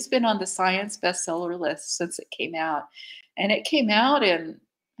recommend. It has been on the Science bestseller list since it came out. And it came out in,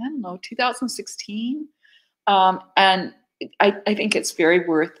 I don't know, 2016. And I think it's very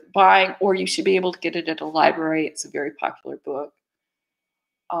worth buying, or you should be able to get it at a library. It's a very popular book.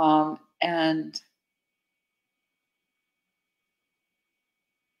 And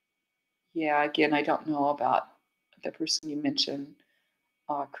yeah, again, I don't know about the person you mentioned,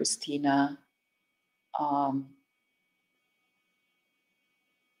 Christina.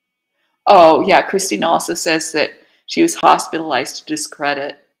 Oh, yeah, Christina also says that she was hospitalized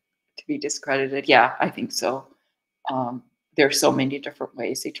to be discredited. Yeah, I think so. There are so many different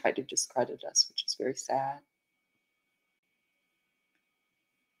ways they try to discredit us, which is very sad.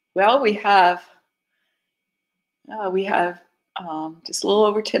 Well, we have just a little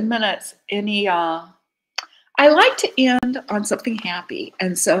over 10 minutes. I like to end on something happy.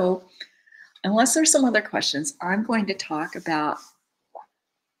 And so unless there's some other questions, I'm going to talk about,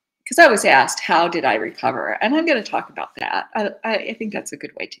 because I was asked, how did I recover? And I'm going to talk about that. I think that's a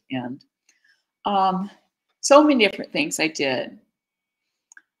good way to end. So many different things I did.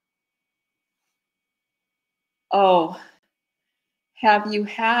 Oh, have you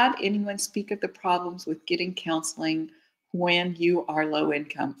had anyone speak of the problems with getting counseling when you are low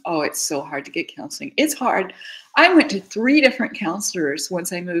income? Oh, it's so hard to get counseling. It's hard. I went to 3 different counselors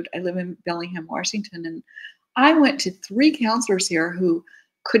once I moved. I live in Bellingham, Washington, and I went to 3 counselors here who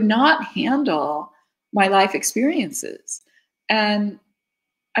could not handle my life experiences. And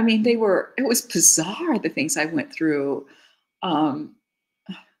I mean, it was bizarre, the things I went through. And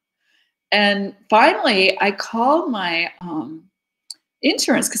finally, I called my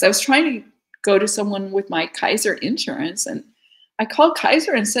insurance because I was trying to go to someone with my Kaiser insurance. And I called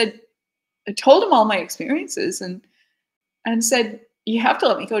Kaiser and I told them all my experiences and said, you have to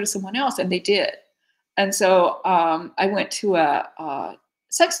let me go to someone else. And they did. And so I went to a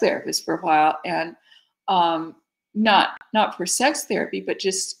sex therapist for a while, and not for sex therapy, but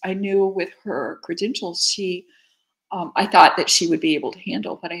just I knew with her credentials, I thought that she would be able to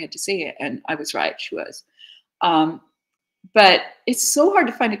handle what I had to say, and I was right, she was. But it's so hard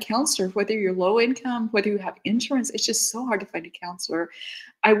to find a counselor, whether you're low income, whether you have insurance. It's just so hard to find a counselor.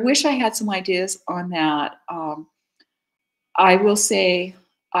 I wish I had some ideas on that. I will say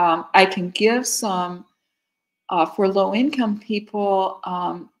I can give some, for low income people,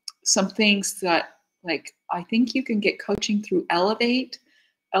 some things that, like, I think you can get coaching through Elevate.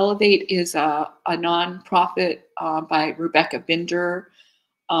 Elevate is a nonprofit by Rebecca Binder.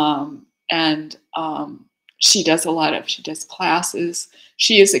 And she does classes.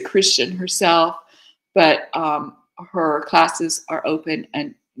 She is a Christian herself, but her classes are open,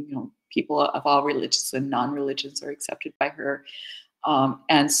 and people of all religions and non-religions are accepted by her.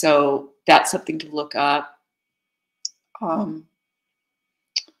 And so that's something to look up.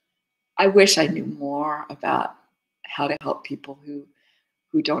 I wish I knew more about how to help people who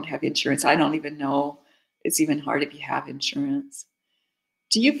don't have insurance. I don't even know. It's even hard if you have insurance.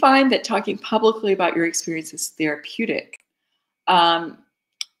 Do you find that talking publicly about your experience is therapeutic?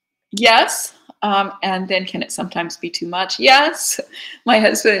 Yes. And then can it sometimes be too much? Yes. My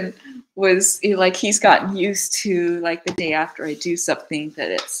husband was like, he's gotten used to, like, the day after I do something that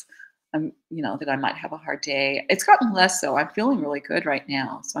it's, that I might have a hard day. It's gotten less so. I'm feeling really good right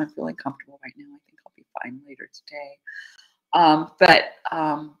now. So I'm feeling comfortable right now. I think I'll be fine later today.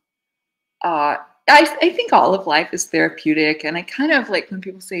 I think all of life is therapeutic. And I kind of like when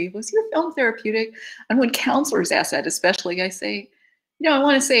people say, was your film therapeutic? And when counselors ask that, especially, I say, I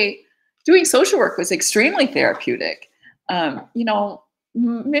want to say doing social work was extremely therapeutic.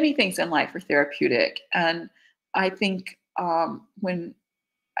 Many things in life are therapeutic. And I think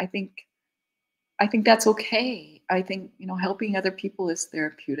I think that's okay. I think, helping other people is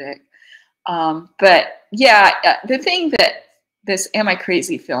therapeutic. But yeah, the thing that this Am I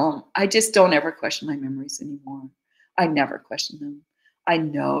Crazy film, I just don't ever question my memories anymore. I never question them. I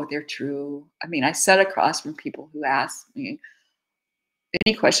know they're true. I mean, I sat across from people who asked me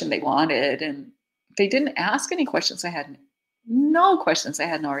any question they wanted, and they didn't ask any questions I hadn't no questions I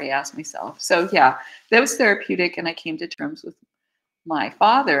hadn't already asked myself. So yeah, that was therapeutic, and I came to terms with my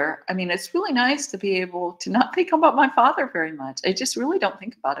father. I mean, it's really nice to be able to not think about my father very much. I just really don't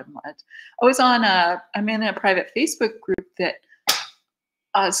think about him much. I'm in a private Facebook group that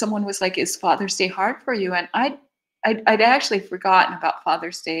someone was like, "Is Father's Day hard for you?" And I'd actually forgotten about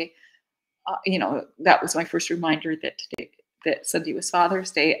Father's Day. That was my first reminder that Sunday was Father's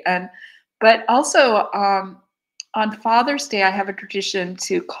Day. But also on Father's Day, I have a tradition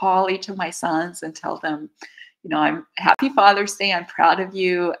to call each of my sons and tell them, I'm happy Father's Day. I'm proud of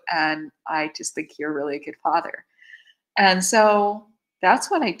you. And I just think you're a really good father. And so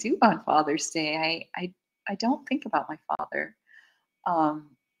that's what I do on Father's Day. I don't think about my father.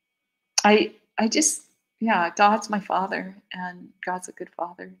 Um, I just, yeah, God's my father, and God's a good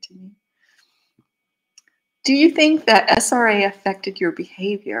father to me. Do you think that SRA affected your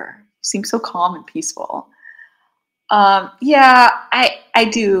behavior? You seem so calm and peaceful. Yeah, I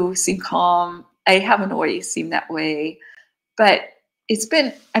do seem calm. I haven't always seemed that way, but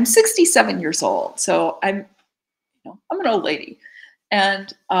I'm 67 years old, so I'm an old lady,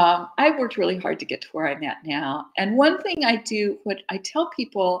 and I worked really hard to get to where I'm at now. And one thing what I tell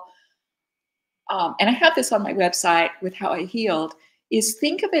people, and I have this on my website with how I healed, is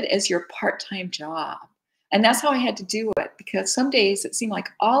think of it as your part-time job. And that's how I had to do it, because some days it seemed like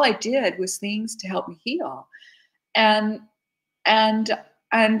all I did was things to help me heal. And and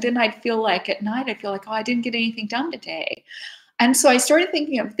and then I'd feel like at night, oh, I didn't get anything done today. And so I started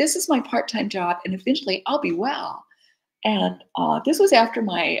thinking of this is my part-time job, and eventually I'll be well. And this was after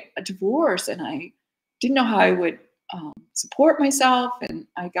my divorce, and I didn't know how I would support myself. And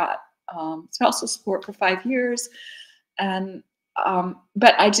I got spousal support for 5 years. And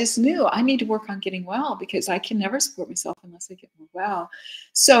but I just knew I need to work on getting well, because I can never support myself unless I get more well.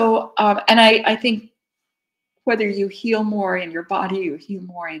 So, and I think whether you heal more in your body, you heal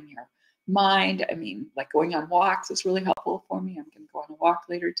more in your mind. I mean, like going on walks is really helpful for me. I'm going to go on a walk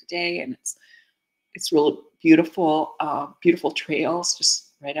later today, and it's really beautiful, beautiful trails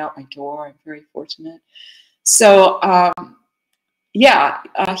just right out my door. I'm very fortunate. So, yeah,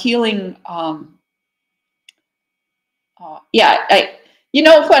 healing.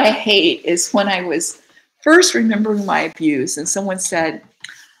 What I hate is when I was first remembering my abuse, and someone said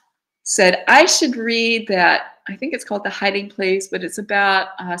I should read that. I think it's called The Hiding Place, but it's about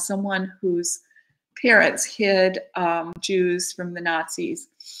someone whose parents hid Jews from the Nazis.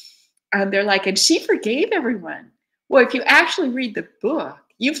 And they're like, and she forgave everyone. Well, if you actually read the book,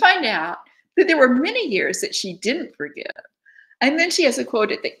 you find out that there were many years that she didn't forgive. And then she has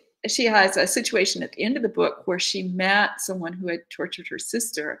a situation at the end of the book where she met someone who had tortured her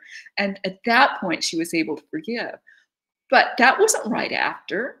sister. And at that point, she was able to forgive. But that wasn't right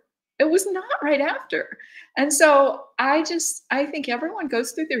after. It was not right after. And so I think everyone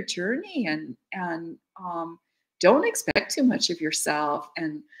goes through their journey, and don't expect too much of yourself.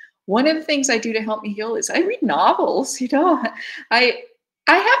 And one of the things I do to help me heal is I read novels. I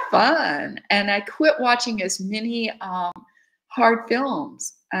have fun, and I quit watching as many hard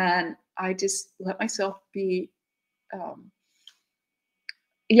films, and I just let myself be.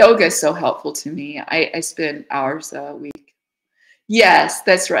 Yoga is so helpful to me. I spend hours a week. Yes,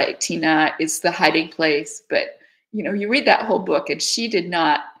 that's right, Tina. It's The Hiding Place. But you read that whole book, and she did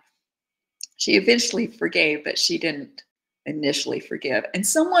not. She eventually forgave, but she didn't initially forgive. And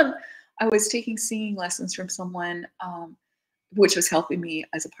I was taking singing lessons from someone, which was helping me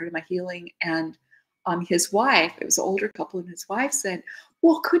as a part of my healing. And his wife, it was an older couple, and his wife said,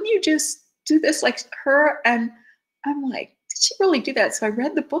 well, couldn't you just do this like her? And I'm like, did she really do that? So I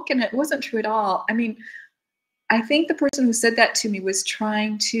read the book, and it wasn't true at all. I mean, I think the person who said that to me was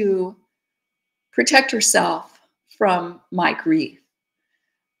trying to protect herself from my grief.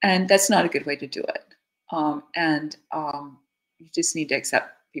 And that's not a good way to do it. You just need to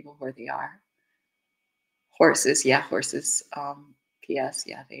accept people where they are. Horses. P.S.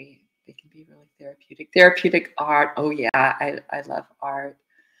 Yeah, they can be really therapeutic. Therapeutic art. Oh yeah, I love art.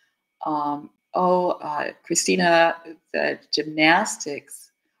 Christina, the gymnastics.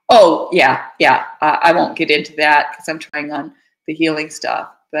 Oh yeah. I won't get into that because I'm trying on the healing stuff.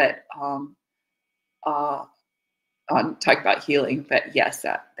 But on talking about healing. But yes,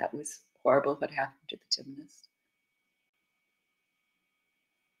 that was horrible what happened to the gymnast.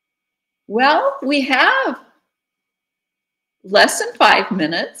 Well, we have less than 5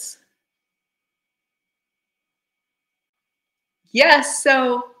 minutes. Yes,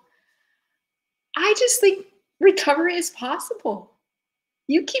 so I just think recovery is possible.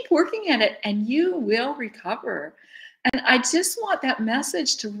 You keep working at it and you will recover. And I just want that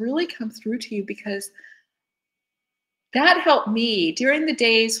message to really come through to you, because that helped me during the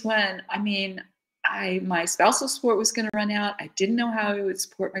days when, I mean, my spousal support was going to run out. I didn't know how I would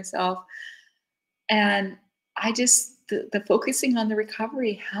support myself. And I just, the focusing on the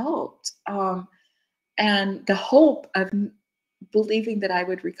recovery helped. And the hope of believing that I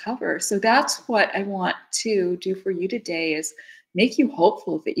would recover. So that's what I want to do for you today, is make you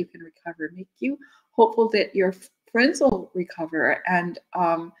hopeful that you can recover, make you hopeful that your friends will recover, and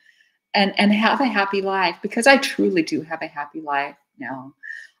have a happy life, because I truly do have a happy life now.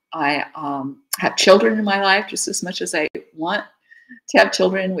 I have children in my life just as much as I want to have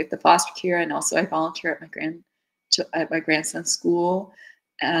children with the foster care, and also I volunteer at my grandson's school,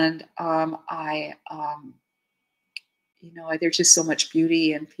 and there's just so much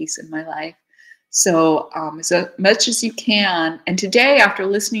beauty and peace in my life. So as much as you can, and today after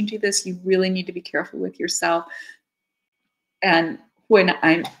listening to this, you really need to be careful with yourself. And when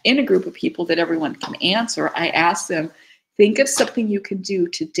I'm in a group of people that everyone can answer, I ask them, think of something you can do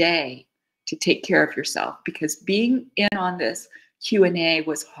today to take care of yourself, because being in on this Q&A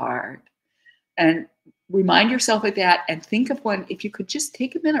was hard. And remind yourself of that, and think of one. If you could just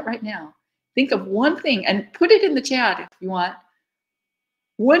take a minute right now, think of one thing and put it in the chat if you want.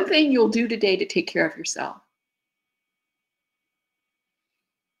 One thing you'll do today to take care of yourself.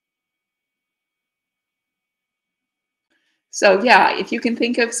 So yeah, if you can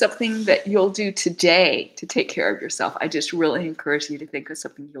think of something that you'll do today to take care of yourself, I just really encourage you to think of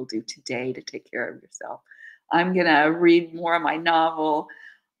something you'll do today to take care of yourself. I'm going to read more of my novel,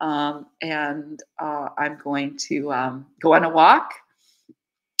 and I'm going to go on a walk,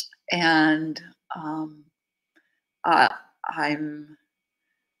 and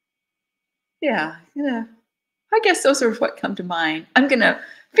I guess those are what come to mind. I'm going to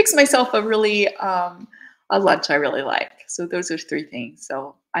fix myself a lunch I really like. So those are 3 things.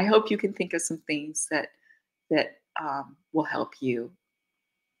 So I hope you can think of some things that will help you.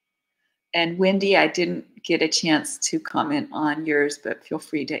 And Wendy, I didn't get a chance to comment on yours, but feel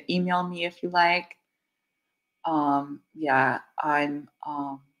free to email me if you like. Oh,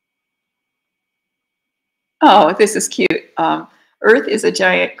 this is cute. Earth is a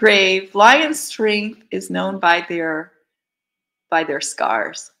giant grave. Lion's strength is known by their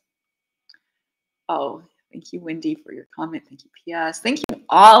scars. Oh, thank you, Wendy, for your comment. Thank you, PS. Thank you,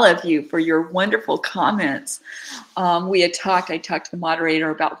 all of you, for your wonderful comments. I talked to the moderator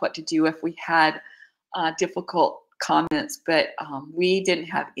about what to do if we had difficult comments, but we didn't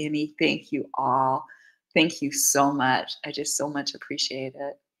have any. Thank you all. Thank you so much. I just so much appreciate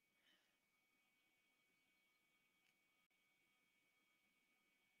it.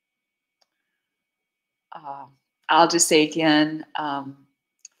 I'll just say again,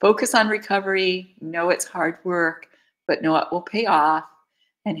 focus on recovery. Know it's hard work, but know it will pay off,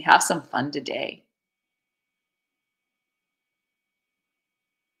 and have some fun today.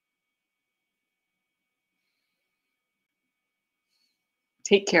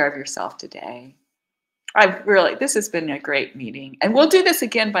 Take care of yourself today. This has been a great meeting. And we'll do this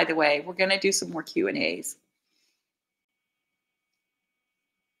again, by the way. We're going to do some more Q&As.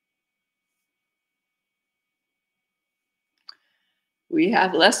 We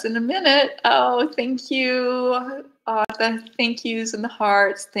have less than a minute. Oh, thank you. The thank yous and the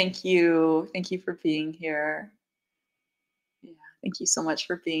hearts. Thank you. Thank you for being here. Yeah, thank you so much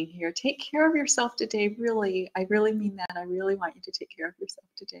for being here. Take care of yourself today. Really, I really mean that. I really want you to take care of yourself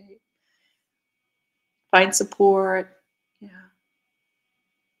today. Find support. Yeah.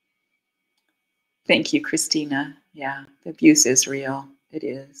 Thank you, Christina. Yeah, the abuse is real. It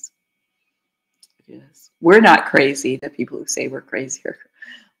is. It is. We're not crazy. The people who say we're crazy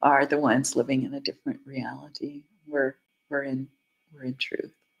are the ones living in a different reality. We're in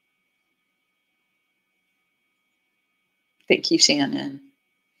truth. Thank you, Shannon.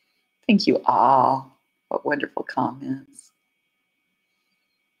 Thank you all. What wonderful comments.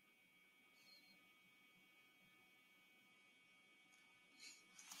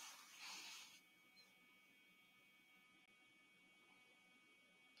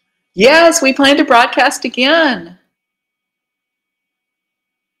 Yes, we plan to broadcast again.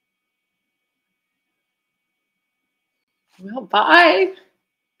 Well, bye.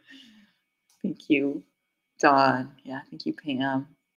 Thank you, Dawn. Yeah, thank you, Pam.